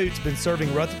Shoes and Boots have been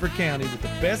serving Rutherford County with the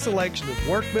best selection of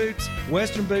work boots,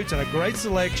 western boots, and a great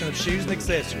selection of shoes and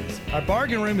accessories. Our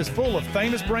bargain room is full of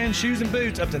famous brand shoes and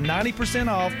boots up to 90%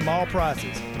 off mall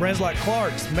prices. Brands like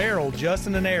Clark's, Merrill,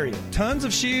 Justin, and Ariat. Tons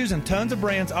of shoes and tons of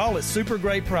brands, all at super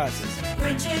great prices.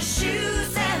 French's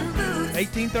Shoes and Boots.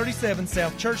 1837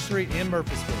 South Church Street in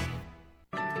Murfreesboro.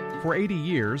 For 80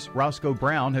 years, Roscoe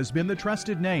Brown has been the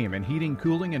trusted name in heating,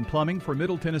 cooling, and plumbing for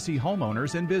Middle Tennessee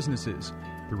homeowners and businesses.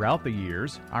 Throughout the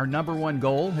years, our #1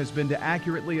 goal has been to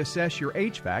accurately assess your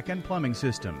HVAC and plumbing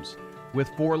systems. With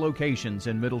 4 locations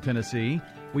in Middle Tennessee,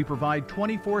 we provide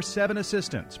 24/7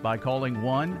 assistance by calling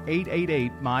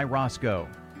 1-888-MY-ROSCOE.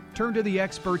 Turn to the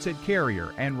experts at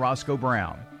Carrier and Roscoe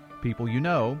Brown. People you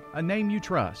know, a name you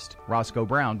trust.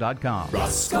 RoscoeBrown.com.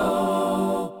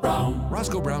 Roscoe Brown.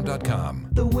 RoscoeBrown.com.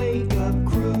 The Wake Up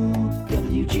Crew,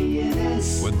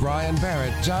 WGNS. With Brian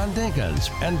Barrett, John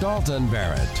Dinkins, and Dalton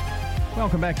Barrett.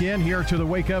 Welcome back in here to the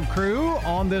Wake Up Crew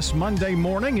on this Monday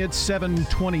morning. It's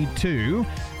 7:22.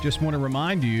 Just want to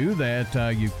remind you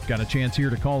that you've got a chance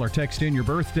here to call or text in your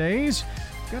birthdays.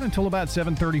 Got until about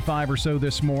 7:35 or so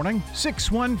this morning.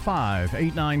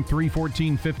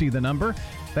 615-893-1450, the number.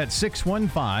 That's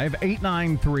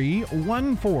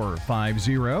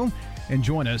 615-893-1450. And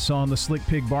join us on the Slick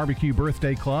Pig Barbecue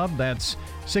Birthday Club. That's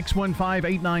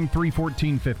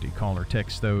 615-893-1450. Call or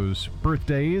text those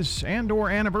birthdays and or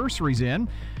anniversaries in.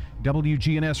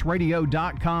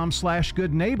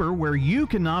 WGNSradio.com/good neighbor, where you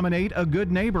can nominate a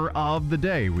good neighbor of the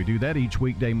day. We do that each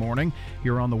weekday morning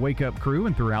here on the Wake Up Crew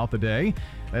and throughout the day.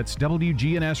 That's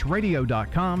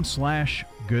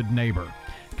WGNSradio.com/good neighbor.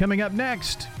 Coming up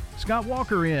next, Scott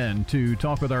Walker in to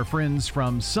talk with our friends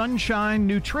from Sunshine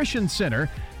Nutrition Center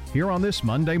here on this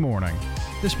Monday morning.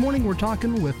 This morning we're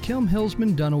talking with Kim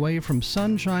Hillsman Dunaway from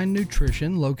Sunshine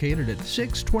Nutrition, located at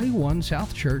 621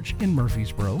 South Church in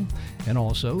Murfreesboro, and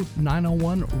also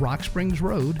 901 Rock Springs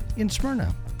Road in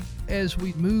Smyrna. As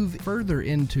we move further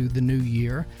into the new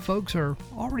year, folks are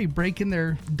already breaking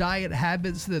their diet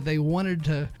habits that they wanted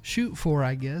to shoot for,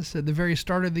 I guess, at the very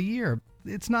start of the year.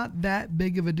 It's not that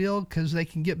big of a deal because they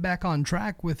can get back on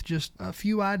track with just a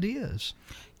few ideas.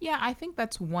 Yeah, I think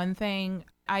that's one thing.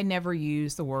 I never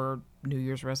use the word New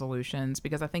Year's resolutions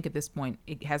because I think at this point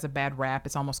it has a bad rap.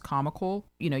 It's almost comical.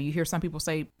 You know, you hear some people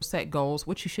say set goals,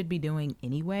 which you should be doing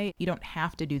anyway. You don't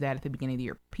have to do that at the beginning of the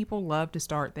year. People love to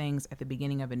start things at the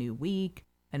beginning of a new week,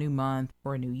 a new month,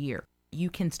 or a new year.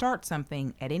 You can start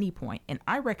something at any point, and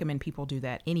I recommend people do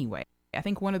that anyway. I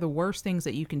think one of the worst things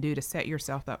that you can do to set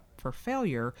yourself up for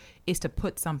failure is to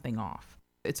put something off.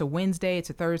 It's a Wednesday, it's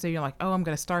a Thursday, you're like, oh, I'm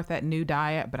going to start that new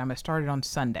diet, but I'm going to start it on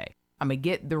Sunday. I'm going to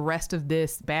get the rest of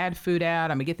this bad food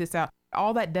out. I'm going to get this out.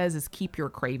 All that does is keep your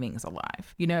cravings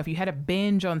alive. You know, if you had a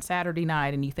binge on Saturday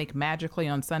night and you think magically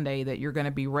on Sunday that you're going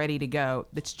to be ready to go,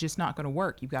 that's just not going to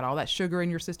work. You've got all that sugar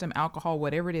in your system, alcohol,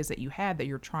 whatever it is that you had that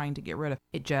you're trying to get rid of.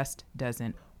 It just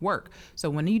doesn't work. So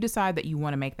when you decide that you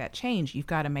want to make that change, you've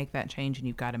got to make that change and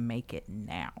you've got to make it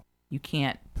now. You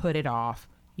can't put it off.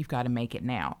 You've got to make it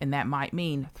now. And that might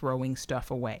mean throwing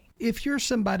stuff away. If you're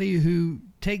somebody who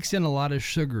takes in a lot of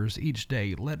sugars each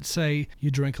day, let's say you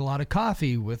drink a lot of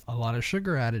coffee with a lot of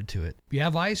sugar added to it, you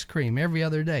have ice cream every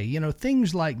other day, you know,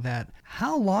 things like that,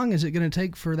 how long is it going to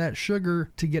take for that sugar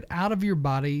to get out of your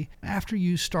body after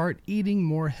you start eating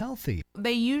more healthy?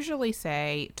 They usually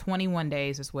say 21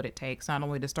 days is what it takes, not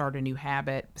only to start a new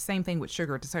habit, same thing with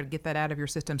sugar, to sort of get that out of your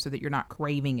system so that you're not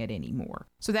craving it anymore.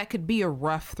 So that could be a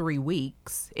rough 3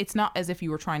 weeks. It's not as if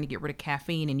you were trying to get rid of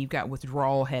caffeine and you've got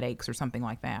withdrawal headaches or something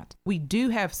like that. We do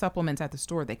have supplements at the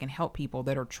store that can help people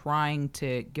that are trying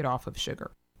to get off of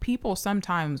sugar. People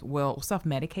sometimes will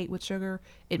self-medicate with sugar.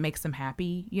 It makes them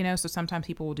happy, you know, so sometimes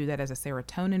people will do that as a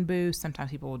serotonin boost.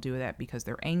 Sometimes people will do that because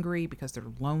they're angry, because they're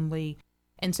lonely.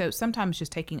 And so sometimes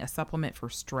just taking a supplement for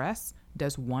stress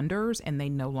does wonders and they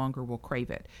no longer will crave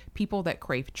it. People that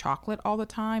crave chocolate all the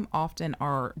time often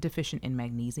are deficient in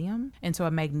magnesium. And so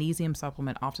a magnesium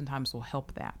supplement oftentimes will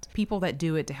help that. People that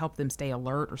do it to help them stay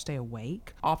alert or stay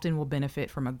awake often will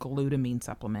benefit from a glutamine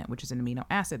supplement, which is an amino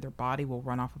acid. Their body will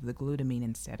run off of the glutamine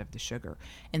instead of the sugar.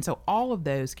 And so all of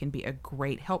those can be a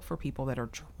great help for people that are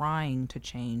trying to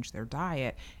change their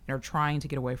diet and are trying to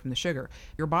get away from the sugar.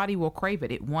 Your body will crave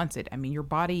it. It wants it. I mean, your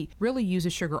body really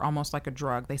uses sugar almost like a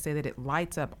drug. They say that it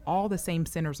lights up all the same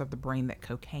centers of the brain that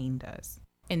cocaine does.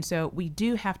 And so we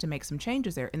do have to make some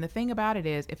changes there. And the thing about it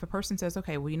is, if a person says,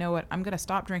 okay, well, you know what, I'm going to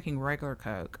stop drinking regular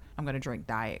Coke, I'm going to drink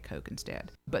Diet Coke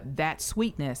instead. But that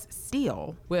sweetness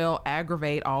still will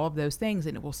aggravate all of those things,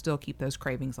 and it will still keep those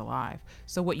cravings alive.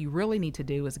 So what you really need to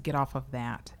do is get off of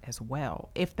that as well,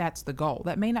 if that's the goal.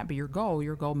 That may not be your goal.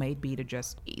 Your goal may be to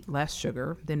just eat less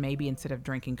sugar. Then maybe instead of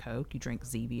drinking Coke, you drink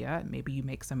Zevia. Maybe you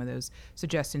make some of those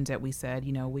suggestions that we said,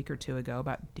 a week or two ago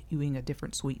about doing a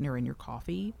different sweetener in your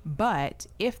coffee. But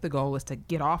if the goal is to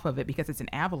get off of it because it's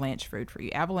an avalanche food for you,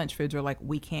 avalanche foods are like,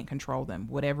 we can't control them.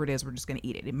 Whatever it is, we're just going to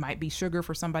eat it. It might be sugar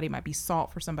for somebody, it might be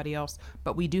salt for somebody else,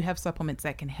 but we do have supplements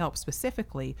that can help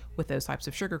specifically with those types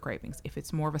of sugar cravings. If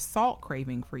it's more of a salt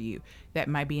craving for you, that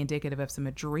might be indicative of some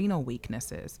adrenal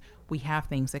weaknesses. We have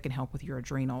things that can help with your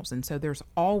adrenals. And so there's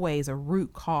always a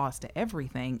root cause to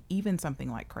everything, even something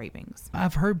like cravings.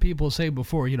 I've heard people say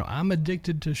before, I'm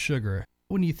addicted to sugar.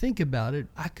 When you think about it,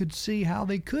 I could see how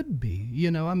they could be.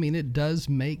 It does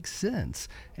make sense.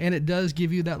 And it does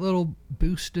give you that little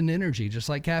boost in energy, just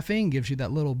like caffeine gives you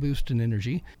that little boost in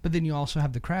energy. But then you also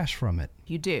have the crash from it.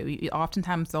 You do.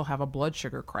 Oftentimes they'll have a blood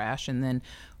sugar crash. And then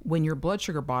when your blood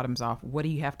sugar bottoms off, what do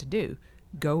you have to do?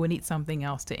 Go and eat something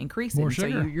else to increase More it.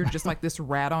 sugar. So you're just like this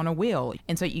rat on a wheel.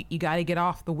 And so you got to get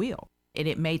off the wheel. And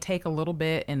it may take a little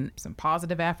bit and some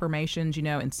positive affirmations,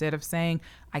 instead of saying,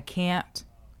 I can't,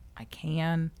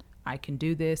 I can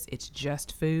do this. It's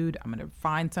just food. I'm going to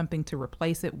find something to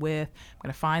replace it with. I'm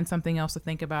going to find something else to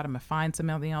think about. I'm going to find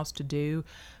something else to do.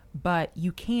 But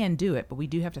you can do it, but we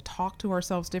do have to talk to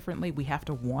ourselves differently. We have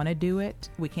to want to do it.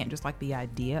 We can't just like the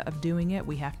idea of doing it.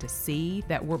 We have to see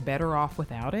that we're better off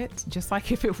without it, just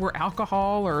like if it were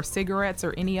alcohol or cigarettes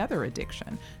or any other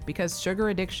addiction, because sugar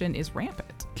addiction is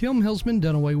rampant. Kim Hillsman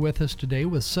Dunaway with us today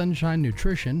with Sunshine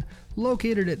Nutrition,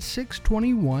 located at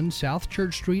 621 South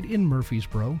Church Street in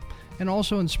Murfreesboro, and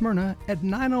also in Smyrna at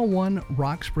 901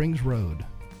 Rock Springs Road.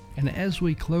 And as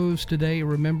we close today,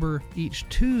 remember each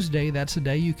Tuesday, that's the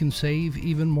day you can save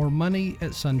even more money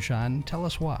at Sunshine. Tell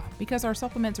us why. Because our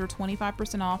supplements are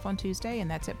 25% off on Tuesday,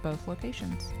 and that's at both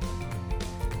locations.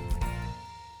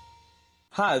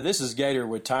 Hi, this is Gator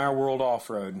with Tire World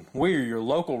Off-Road. We are your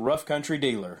local rough country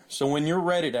dealer. So when you're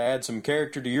ready to add some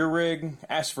character to your rig,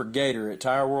 ask for Gator at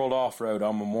Tire World Off-Road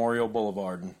on Memorial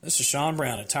Boulevard. This is Sean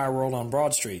Brown at Tire World on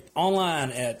Broad Street. Online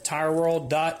at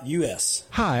tireworld.us.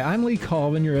 Hi, I'm Lee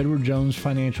Colvin, your Edward Jones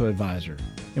financial advisor.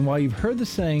 And while you've heard the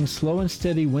saying, slow and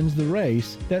steady wins the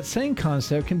race, that same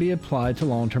concept can be applied to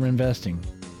long-term investing.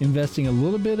 Investing a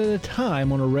little bit at a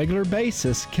time on a regular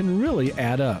basis can really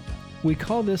add up. We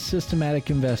call this systematic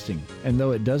investing, and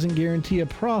though it doesn't guarantee a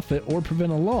profit or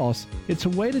prevent a loss, it's a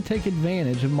way to take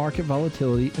advantage of market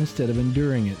volatility instead of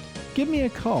enduring it. Give me a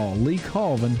call, Lee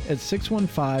Colvin, at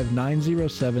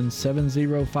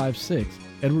 615-907-7056.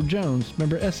 Edward Jones,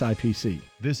 member SIPC.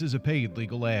 This is a paid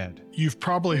legal ad. You've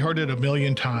probably heard it a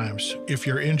million times. If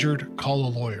you're injured, call a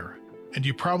lawyer. And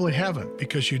you probably haven't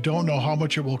because you don't know how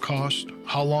much it will cost,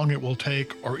 how long it will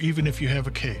take, or even if you have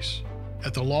a case.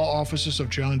 At the law offices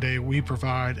of John Day, we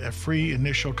provide a free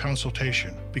initial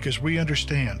consultation because we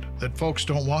understand that folks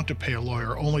don't want to pay a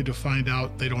lawyer only to find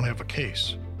out they don't have a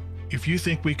case. If you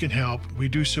think we can help, we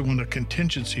do so on a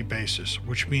contingency basis,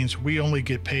 which means we only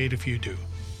get paid if you do.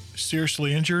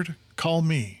 Seriously injured? Call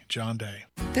me, John Day.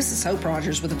 This is Hope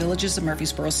Rogers with the Villages of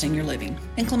Murfreesboro Senior Living.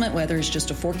 Inclement weather is just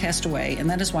a forecast away, and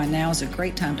that is why now is a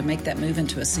great time to make that move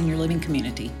into a senior living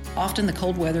community. Often the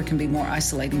cold weather can be more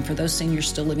isolating for those seniors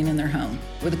still living in their home.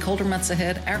 With the colder months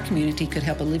ahead, our community could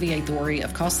help alleviate the worry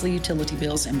of costly utility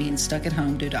bills and being stuck at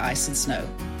home due to ice and snow.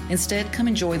 Instead, come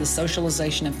enjoy the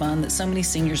socialization and fun that so many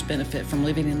seniors benefit from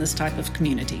living in this type of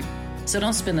community. So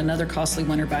don't spend another costly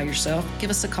winter by yourself.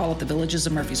 Give us a call at the Villages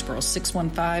of Murfreesboro,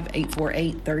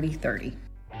 615-848-3030.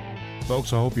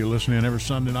 Folks, I hope you listen in every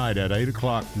Sunday night at 8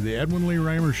 o'clock to the Edwin Lee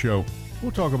Raymer Show.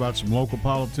 We'll talk about some local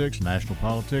politics, national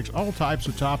politics, all types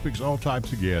of topics, all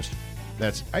types of guests.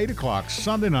 That's 8 o'clock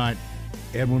Sunday night,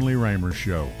 Edwin Lee Raymer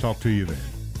Show. Talk to you then.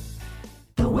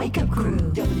 The Wake Up Crew,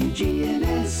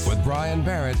 WGNS. With Brian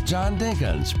Barrett, John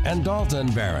Dinkins, and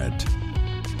Dalton Barrett.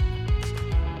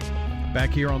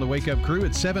 Back here on the Wake Up Crew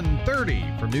at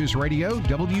 7:30 from News Radio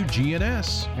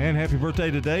WGNS. And happy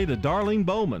birthday today to Darlene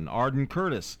Bowman, Arden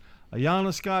Curtis,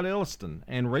 Ayana Scott Elliston,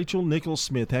 and Rachel Nichols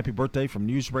Smith. Happy birthday from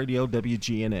News Radio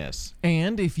WGNS.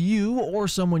 And if you or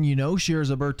someone you know shares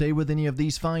a birthday with any of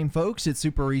these fine folks, it's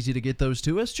super easy to get those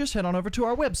to us. Just head on over to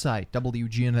our website,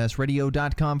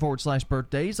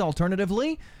 WGNSradio.com/birthdays.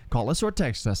 Alternatively, call us or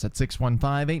text us at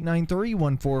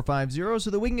 615-893-1450 so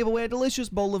that we can give away a delicious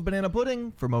bowl of banana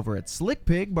pudding from over at Slick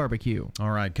Pig Barbecue.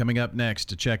 All right, coming up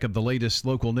next, a check of the latest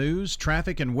local news,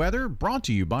 traffic, and weather, brought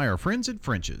to you by our friends at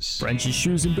French's. French's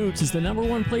Shoes and Boots is the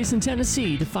 #1 place in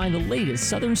Tennessee to find the latest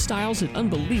Southern styles at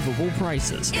unbelievable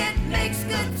prices. It makes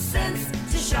good sense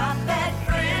to shop at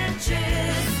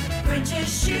French's.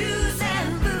 French's Shoes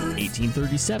and Boots.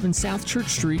 1837 South Church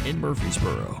Street in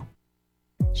Murfreesboro.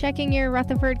 Checking your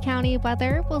Rutherford County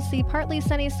weather, we'll see partly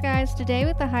sunny skies today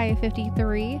with a high of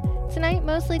 53. Tonight,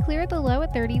 mostly clear, the low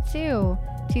at 32.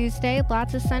 Tuesday,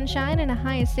 lots of sunshine and a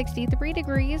high of 63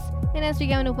 degrees. And as we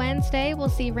go into Wednesday, we'll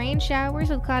see rain showers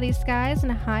with cloudy skies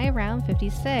and a high around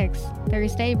 56.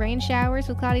 Thursday, rain showers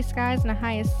with cloudy skies and a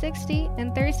high of 60.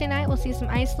 And Thursday night, we'll see some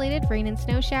isolated rain and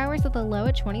snow showers with a low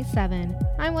at 27.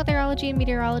 I'm weatherology and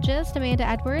meteorologist Amanda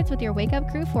Edwards with your Wake Up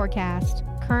Crew forecast.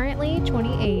 Currently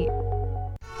 28.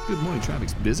 Good morning.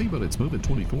 Traffic's busy, but it's moving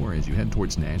 24 as you head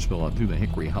towards Nashville up through the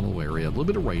Hickory Hollow area. A little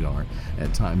bit of radar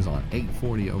at times on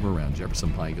 840 over around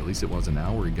Jefferson Pike. At least it was an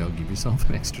hour ago. Give yourself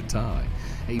an extra time.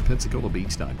 Hey,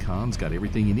 PensacolaBeach.com's got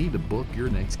everything you need to book your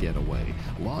next getaway.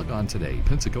 Log on today,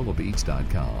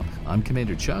 PensacolaBeach.com. I'm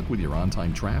Commander Chuck with your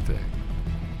on-time traffic.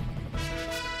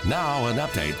 Now an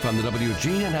update from the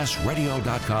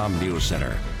WGNSradio.com News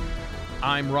Center.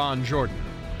 I'm Ron Jordan.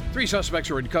 3 suspects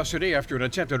are in custody after an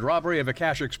attempted robbery of a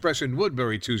Cash Express in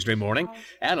Woodbury Tuesday morning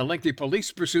and a lengthy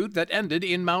police pursuit that ended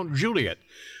in Mount Juliet.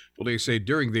 Police say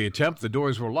during the attempt, the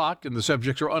doors were locked and the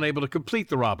subjects were unable to complete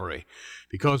the robbery.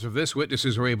 Because of this,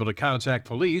 witnesses were able to contact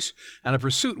police and a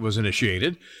pursuit was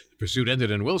initiated. The pursuit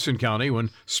ended in Wilson County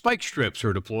when spike strips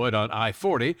were deployed on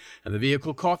I-40 and the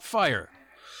vehicle caught fire.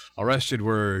 Arrested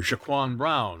were Jaquan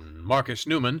Brown, Marcus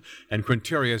Newman, and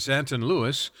Quintarius Anton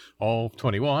Lewis, all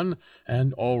 21,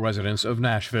 and all residents of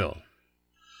Nashville.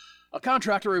 A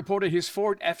contractor reported his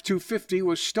Ford F-250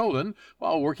 was stolen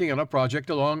while working on a project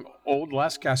along Old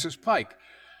Las Casas Pike.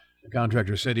 The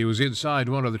contractor said he was inside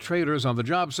one of the trailers on the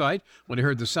job site when he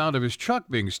heard the sound of his truck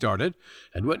being started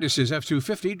and witnessed his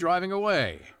F-250 driving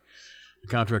away. The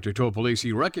contractor told police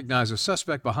he recognized a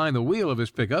suspect behind the wheel of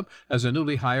his pickup as a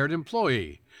newly hired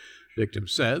employee. Victim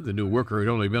said the new worker had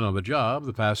only been on the job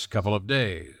the past couple of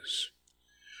days.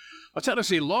 A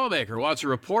Tennessee lawmaker wants a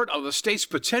report on the state's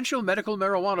potential medical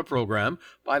marijuana program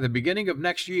by the beginning of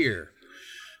next year.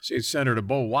 State Senator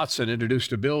Bo Watson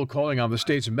introduced a bill calling on the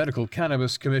state's Medical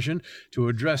Cannabis Commission to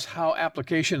address how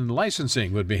application and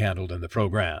licensing would be handled in the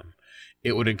program.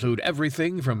 It would include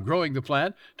everything from growing the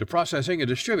plant to processing and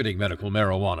distributing medical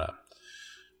marijuana.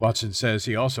 Watson says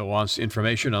he also wants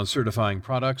information on certifying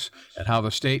products and how the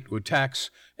state would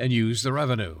tax and use the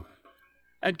revenue.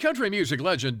 And country music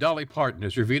legend Dolly Parton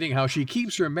is revealing how she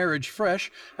keeps her marriage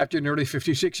fresh after nearly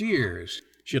 56 years.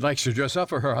 She likes to dress up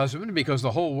for her husband because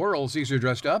the whole world sees her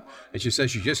dressed up, and she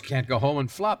says she just can't go home and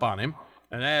flop on him,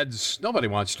 and adds nobody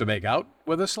wants to make out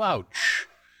with a slouch.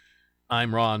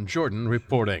 I'm Ron Jordan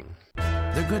reporting.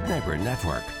 The Good Neighbor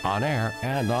Network, on air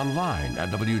and online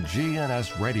at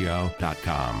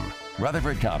WGNSradio.com.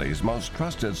 Rutherford County's most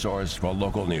trusted source for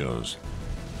local news.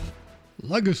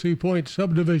 Legacy Point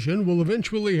subdivision will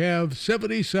eventually have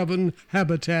 77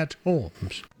 Habitat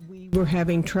homes. We were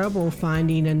having trouble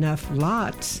finding enough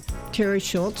lots. Terry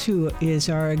Schultz, who is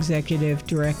our executive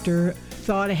director,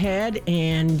 thought ahead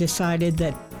and decided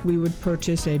that we would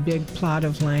purchase a big plot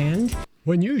of land.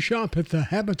 When you shop at the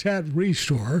Habitat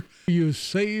Restore, you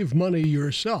save money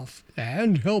yourself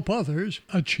and help others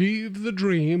achieve the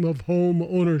dream of home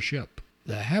ownership.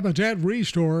 The Habitat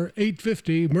Restore,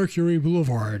 850 Mercury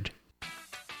Boulevard.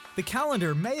 The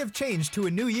calendar may have changed to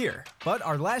a new year, but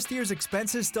are last year's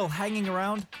expenses still hanging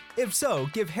around? If so,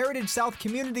 give Heritage South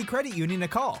Community Credit Union a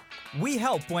call. We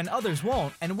help when others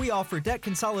won't, and we offer debt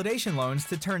consolidation loans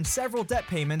to turn several debt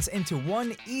payments into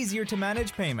one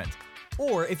easier-to-manage payment.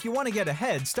 Or if you want to get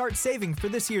ahead, start saving for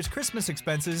this year's Christmas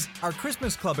expenses, our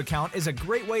Christmas Club account is a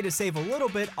great way to save a little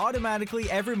bit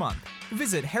automatically every month.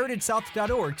 Visit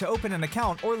heritagesouth.org to open an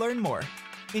account or learn more.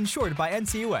 Insured by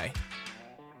NCUA.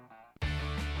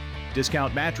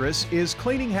 Discount Mattress is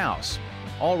cleaning house.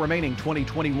 All remaining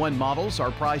 2021 models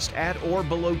are priced at or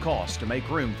below cost to make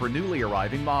room for newly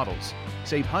arriving models.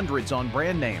 Save hundreds on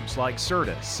brand names like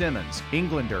Serta, Simmons,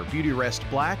 Englander, Beautyrest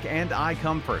Black, and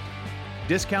iComfort.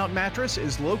 Discount Mattress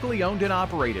is locally owned and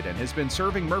operated and has been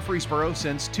serving Murfreesboro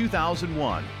since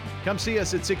 2001. Come see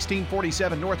us at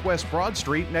 1647 Northwest Broad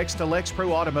Street next to Lex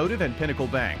Pro Automotive and Pinnacle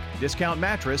Bank. Discount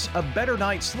Mattress, a better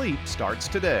night's sleep starts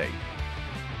today.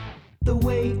 The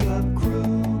Wake Up Crew,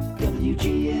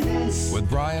 WGNS. With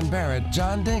Brian Barrett,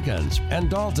 John Dinkins, and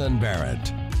Dalton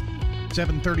Barrett.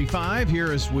 7:35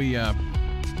 here as we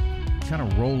kind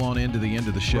of roll on into the end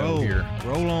of the show here.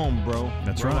 Roll on, bro.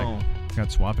 That's Roll right. on.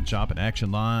 Got Swap and Shop and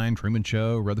Action Line, Truman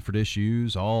Show, Rutherford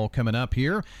Issues, all coming up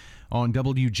here on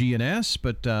WGNS.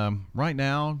 But right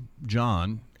now,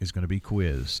 John is going to be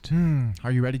quizzed.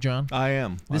 Are you ready, John? I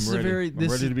am. This I'm is ready. I'm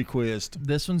ready to be quizzed.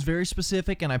 This one's very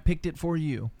specific, and I picked it for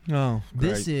you. Oh, great.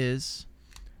 This is.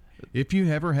 If you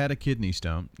ever had a kidney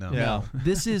stone. No. Yeah.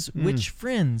 This is which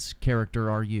Friends character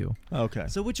are you? Okay.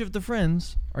 So which of the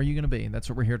Friends are you going to be? That's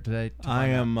what we're here today to I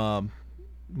find out. am.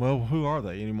 Well, who are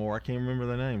they anymore? I can't remember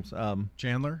their names.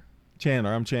 Chandler?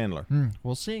 Chandler. I'm Chandler.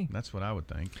 We'll see. That's what I would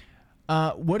think.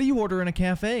 What do you order in a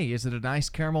cafe? Is it a nice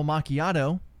caramel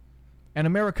macchiato, an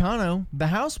Americano, the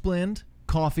house blend,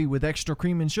 coffee with extra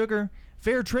cream and sugar,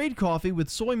 fair trade coffee with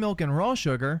soy milk and raw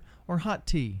sugar, or hot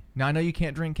tea? Now, I know you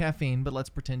can't drink caffeine, but let's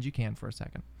pretend you can for a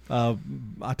second.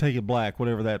 I take it black,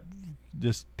 whatever that,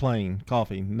 just plain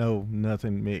coffee. No,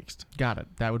 nothing mixed. Got it.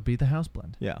 That would be the house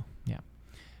blend. Yeah. Yeah.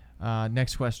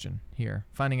 Next question here.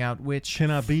 Finding out which... Can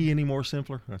I be any more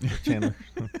simpler? Chandler.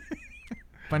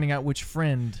 Finding out which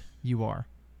friend you are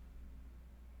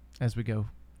as we go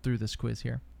through this quiz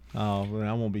here. Oh, well,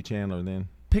 I won't be Chandler then.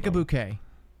 Pick a bouquet.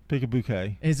 Pick a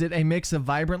bouquet. Is it a mix of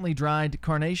vibrantly dried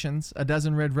carnations, a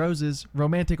dozen red roses,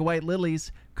 romantic white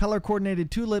lilies, color-coordinated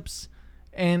tulips,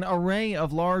 an array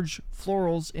of large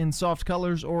florals in soft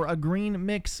colors, or a green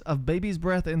mix of baby's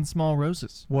breath and small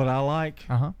roses? What I like,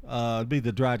 it'd be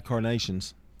the dried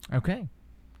carnations. Okay.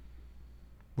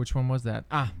 Which one was that?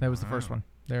 That was the first one.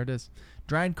 There it is.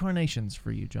 Dried carnations for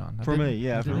you, John. For me,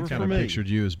 yeah. I kind of pictured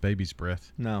you as baby's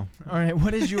breath. No. All right.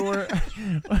 What is your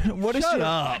Shut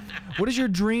up. What is your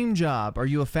dream job? Are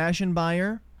you a fashion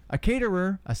buyer, a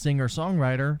caterer, a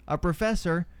singer-songwriter, a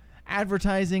professor,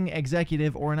 advertising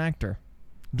executive, or an actor?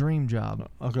 Dream job.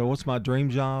 Okay, what's my dream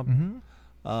job?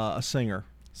 A singer.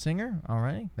 Singer? All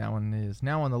right. That one is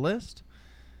now on the list.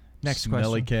 Next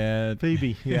Smelly question. cat.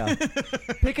 Phoebe, yeah.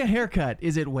 Pick a haircut.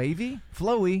 Is it wavy,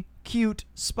 flowy, cute,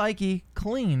 spiky,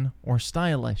 clean, or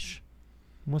stylish?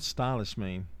 What's stylish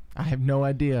mean? I have no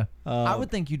idea. I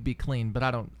would think you'd be clean, but I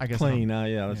don't. I guess clean. I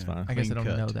don't, Yeah, that's fine. I guess I Clean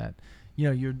don't know cut. that.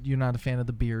 You know, you're not a fan of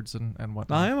the beards and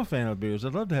whatnot. I am a fan of beards.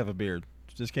 I'd love to have a beard.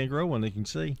 Just can't grow one that you can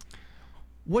see.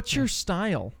 What's your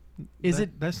style?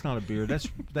 That's not a beard.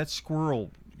 That's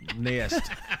squirrel nest.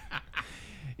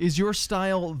 Is your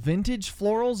style vintage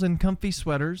florals and comfy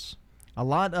sweaters, a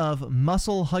lot of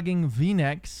muscle-hugging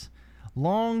V-necks,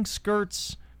 long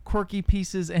skirts, quirky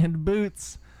pieces and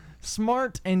boots,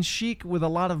 smart and chic with a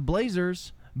lot of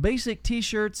blazers, basic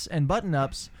T-shirts and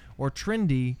button-ups, or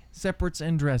trendy separates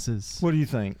and dresses? What do you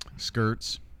think?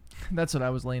 Skirts. That's what I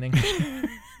was leaning.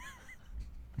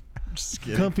 Just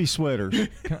kidding. Comfy sweaters.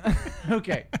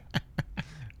 Okay.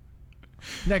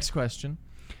 Next question.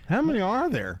 How many are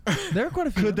there? There are quite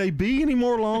a few. Could they be any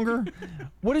more longer?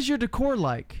 What is your decor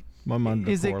like?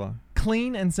 Is it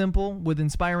clean and simple with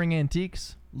inspiring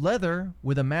antiques, leather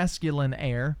with a masculine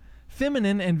air,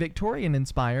 feminine and Victorian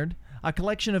inspired, a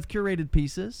collection of curated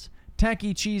pieces,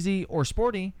 tacky, cheesy, or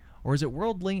sporty, or is it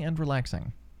worldly and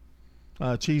relaxing?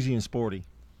 Cheesy and sporty.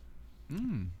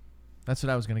 That's what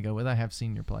I was going to go with. I have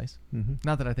seen your place. Mm-hmm.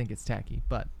 Not that I think it's tacky,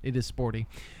 but it is sporty.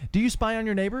 Do you spy on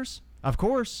your neighbors? Of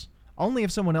course. Only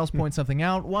if someone else points something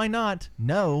out. Why not?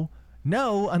 No,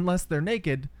 unless they're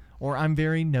naked, or I'm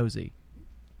very nosy.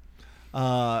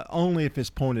 Only if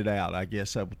it's pointed out. I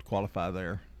guess I would qualify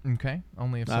there. Okay.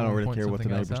 Only if I someone don't really points care what the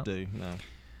something else neighbors out. do. No.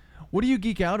 What do you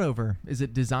geek out over? Is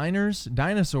it designers,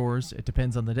 dinosaurs, it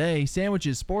depends on the day,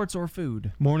 sandwiches, sports, or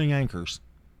food? Morning anchors.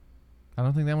 I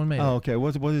don't think that one made it. Oh, okay.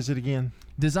 What is it again?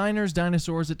 Designers,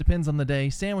 dinosaurs, it depends on the day,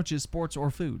 sandwiches, sports,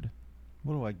 or food?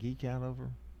 What do I geek out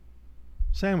over?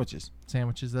 Sandwiches.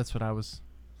 Sandwiches, that's what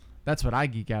I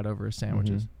geek out over is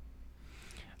sandwiches.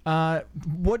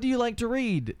 Mm-hmm. What do you like to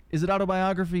read? Is it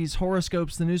autobiographies,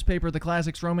 horoscopes, the newspaper, the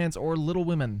classics, romance, or Little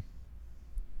Women?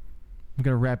 I'm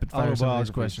going to rapid fire some of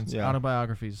these questions. Yeah.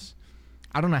 Autobiographies.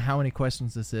 I don't know how many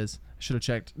questions this is. I should have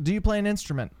checked. Do you play an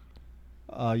instrument?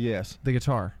 Yes. The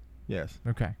guitar? Yes.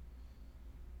 Okay.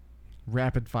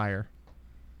 Rapid fire.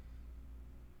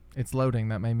 It's loading.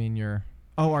 That may mean you're...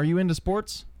 Oh, are you into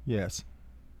sports? Yes.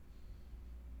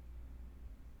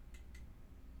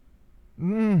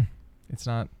 It's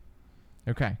not.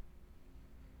 Okay.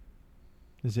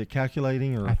 Is it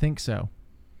calculating or? I think so.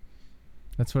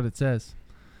 That's what it says.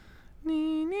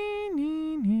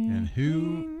 And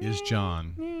who is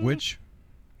John? Which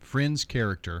friend's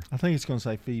character? I think it's going to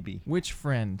say Phoebe. Which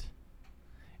friend?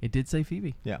 It did say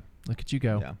Phoebe. Yeah. Look at you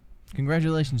go. Yeah.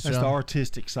 Congratulations, That's John. the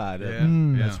artistic side of it.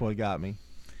 Yeah. That's what got me.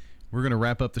 We're going to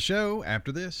wrap up the show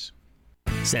after this.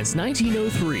 Since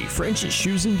 1903, French's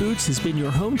Shoes and Boots has been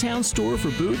your hometown store for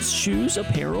boots, shoes,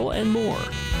 apparel, and more.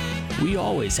 We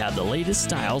always have the latest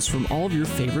styles from all of your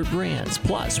favorite brands.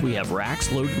 Plus, we have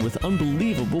racks loaded with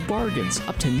unbelievable bargains,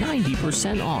 up to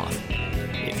 90% off.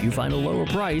 If you find a lower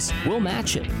price, we'll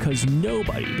match it, because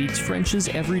nobody beats French's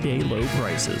everyday low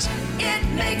prices. It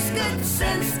makes good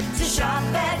sense to shop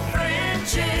at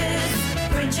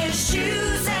French's. French's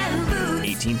Shoes and Boots.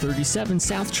 1837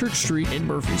 South Church Street in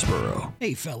Murfreesboro.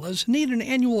 Hey fellas, need an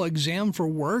annual exam for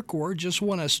work or just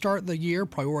want to start the year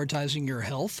prioritizing your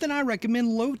health? Then I recommend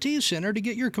Low T Center to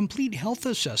get your complete health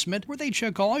assessment where they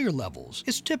check all your levels.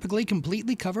 It's typically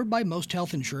completely covered by most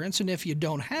health insurance, and if you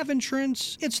don't have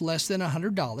insurance, it's less than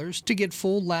 $100 to get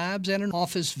full labs and an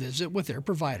office visit with their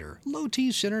provider. Low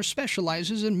T Center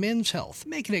specializes in men's health,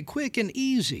 making it quick and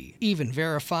easy, even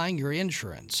verifying your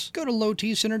insurance. Go to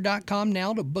lowtcenter.com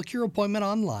now to book your appointment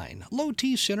online. Low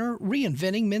T Center,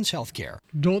 reinventing men's healthcare.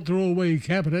 Don't throw away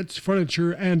cabinets,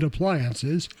 furniture, and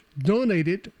appliances. Donate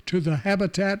it to the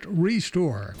Habitat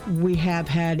Restore. We have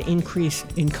had increase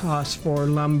in costs for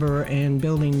lumber and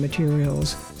building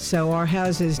materials, so our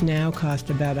houses now cost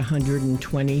about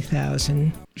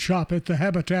 $120,000. Shop at the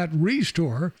Habitat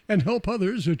Restore and help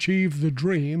others achieve the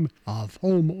dream of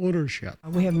home ownership.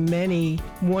 We have many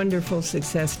wonderful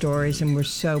success stories, and we're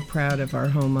so proud of our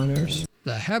homeowners.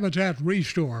 The Habitat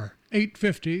Restore,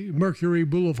 850 Mercury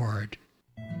Boulevard.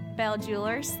 Bell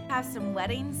Jewelers have some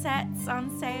wedding sets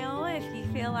on sale if you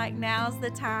feel like now's the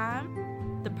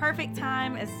time. The perfect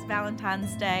time is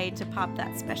Valentine's Day to pop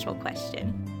that special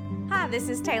question. Hi, this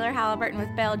is Taylor Halliburton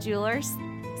with Bell Jewelers.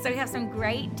 So we have some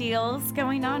great deals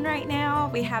going on right now.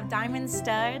 We have diamond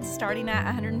studs starting at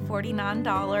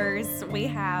 $149. We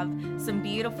have some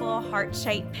beautiful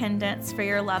heart-shaped pendants for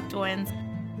your loved ones.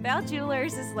 Bell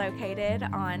Jewelers is located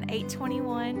on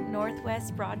 821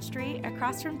 Northwest Broad Street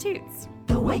across from Toots.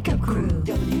 The Wake Up Crew,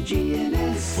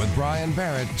 WGNS. With Brian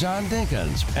Barrett, John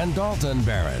Dinkins, and Dalton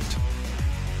Barrett.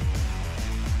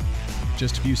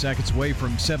 Just a few seconds away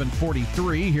from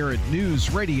 7:43 here at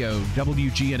News Radio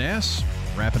WGNS.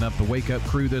 Wrapping up the Wake Up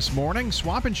Crew this morning.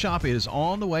 Swap and Shop is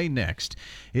on the way next.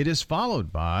 It is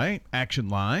followed by Action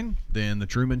Line, then The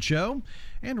Truman Show,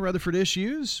 and Rutherford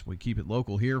Issues. We keep it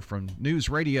local here from News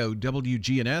Radio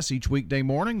WGNS each weekday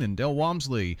morning. Then Del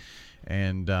Walmsley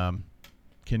and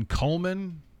Ken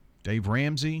Coleman, Dave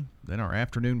Ramsey, then our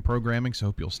afternoon programming. So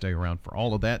hope you'll stay around for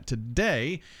all of that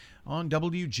today on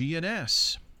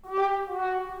WGNS.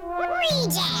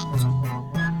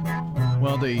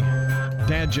 Well, the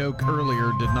dad joke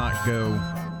earlier did not go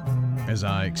as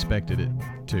I expected it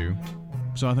to.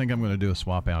 So I think I'm going to do a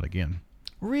swap out again.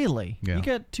 Really? Yeah. You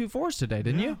got 2 4s today,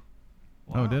 didn't you?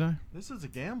 Oh, did I? This is a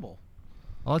gamble.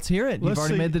 Well, let's hear it. Let's You've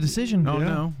already see. made the decision. Oh,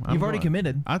 no. You've already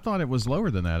committed. I thought it was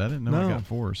lower than that. I didn't know I No. got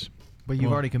 4s. But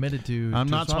you've already committed to. I'm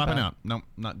to not swap swapping out. No,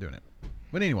 not doing it.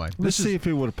 But anyway, Let's see if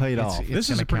it would have paid off. This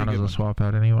is a pretty good one. swap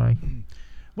out anyway.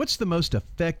 What's the most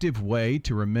effective way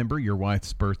to remember your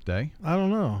wife's birthday? I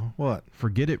don't know. What?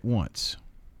 Forget it once.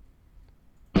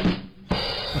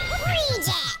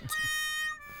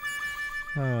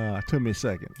 It took me a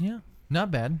second. Yeah,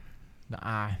 not bad.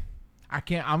 I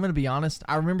can't. I'm gonna be honest.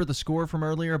 I remember the score from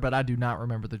earlier, but I do not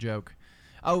remember the joke.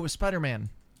 Oh, it was Spider-Man.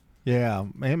 Yeah,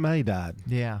 Aunt May died.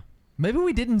 Yeah. Maybe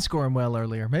we didn't score him well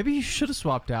earlier. Maybe you should have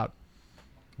swapped out.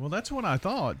 Well, that's what I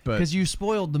thought, but Because you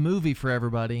spoiled the movie for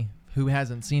everybody who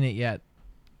hasn't seen it yet.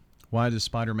 why does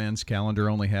Spider-Man's calendar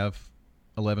only have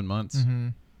 11 months? Mm-hmm.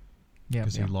 Yeah,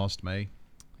 Because he lost May.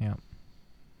 Yeah.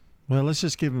 Well, let's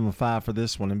just give him a 5 for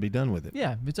this one and be done with it.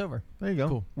 Yeah, it's over. There you go.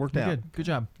 Cool. Worked You're out. Good. Good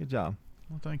job. Good job.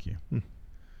 Well, thank you.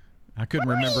 I couldn't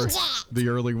remember the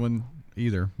early one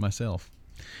either myself.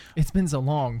 It's been so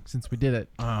long since we did it.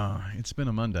 It's been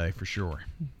a Monday for sure.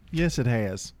 Yes, it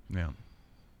has. Yeah.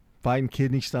 Fighting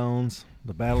kidney stones,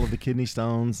 the battle of the kidney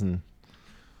stones, and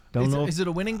Is it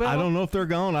a winning battle? I don't know if they're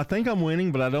gone. I think I'm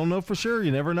winning, but I don't know for sure.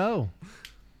 You never know.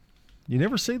 You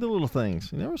never see the little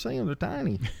things. You never see them. They're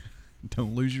tiny.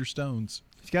 Don't lose your stones.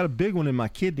 He's got a big one in my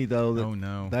kidney, though. Oh,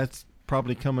 no. That's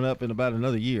probably coming up in about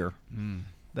another year.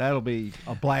 That'll be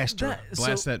a blaster.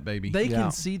 Blast that baby. They Yeah.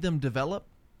 can see them develop.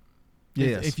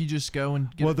 Yes. If you just go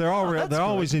and get Well, they're already that's they're good.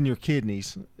 always in your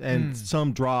kidneys, and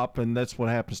some drop, and that's what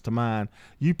happens to mine.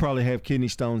 You probably have kidney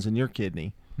stones in your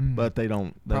kidney, but they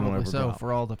don't. They Probably don't ever so drop.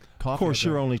 for all the coffee. Of course, I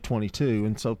you're drink. only 22,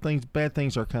 and so bad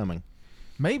things are coming.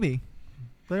 Maybe.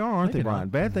 They are, aren't they, Maybe Brian?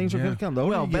 not. Bad things are going to come.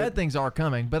 Well, bad things are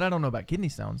coming, but I don't know about kidney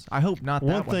stones. I hope not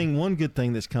that One good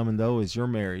thing that's coming, though, is your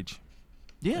marriage.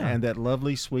 Yeah. And that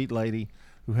lovely, sweet lady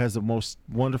who has the most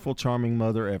wonderful, charming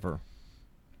mother ever.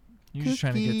 You're just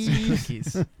trying to get some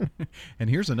cookies. And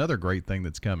here's another great thing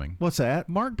that's coming. What's that?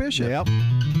 Mark Bishop. Yep.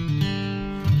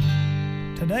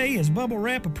 Today is Bubble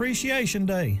Wrap Appreciation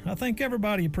Day. I think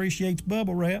everybody appreciates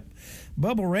Bubble Wrap.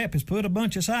 Bubble Wrap has put a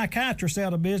bunch of psychiatrists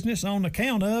out of business on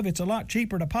account of it's a lot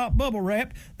cheaper to pop Bubble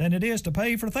Wrap than it is to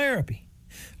pay for therapy.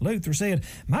 Luther said,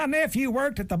 "My nephew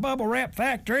worked at the Bubble Wrap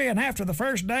factory, and after the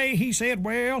first day, he said,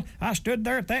 well, I stood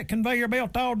there at that conveyor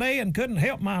belt all day and couldn't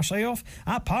help myself.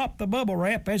 I popped the Bubble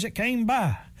Wrap as it came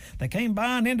by. They came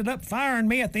by and ended up firing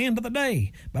me at the end of the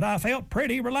day, but I felt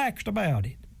pretty relaxed about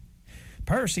it."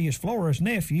 Percy is Flora's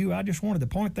nephew. I just wanted to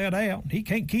point that out. He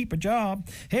can't keep a job.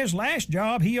 His last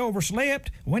job, he overslept.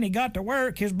 When he got to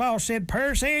work, his boss said,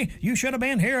 "Percy, you should have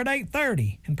been here at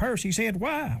 8:30. And Percy said,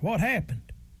 "Why? What happened?"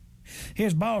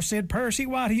 His boss said, "Percy,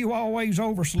 why do you always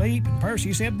oversleep?" And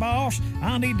Percy said, "Boss,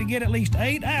 I need to get at least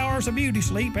 8 hours of beauty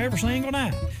sleep every single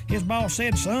night." His boss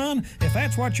said, "Son, if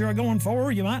that's what you're going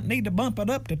for, you might need to bump it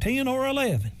up to 10 or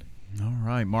 11. All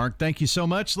right, Mark, thank you so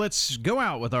much. Let's go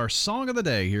out with our song of the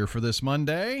day here for this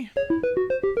Monday.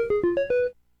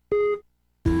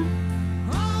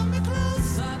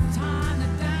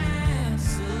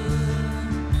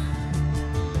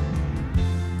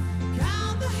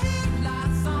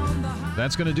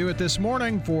 That's going to do it this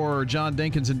morning for John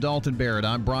Dinkins and Dalton Barrett.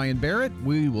 I'm Brian Barrett.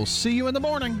 We will see you in the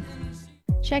morning.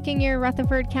 Checking your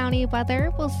Rutherford County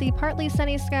weather, we'll see partly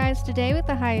sunny skies today with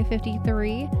a high of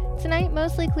 53. Tonight,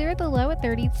 mostly clear, the low at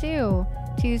 32.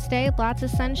 Tuesday, lots of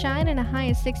sunshine and a high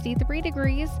of 63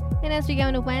 degrees. And as we go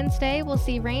into Wednesday, we'll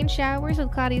see rain showers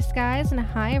with cloudy skies and a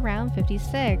high around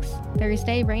 56.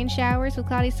 Thursday, rain showers with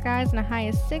cloudy skies and a high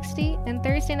of 60. And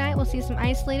Thursday night, we'll see some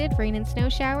isolated rain and snow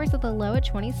showers with a low at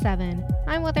 27.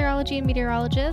 I'm weatherology and meteorologist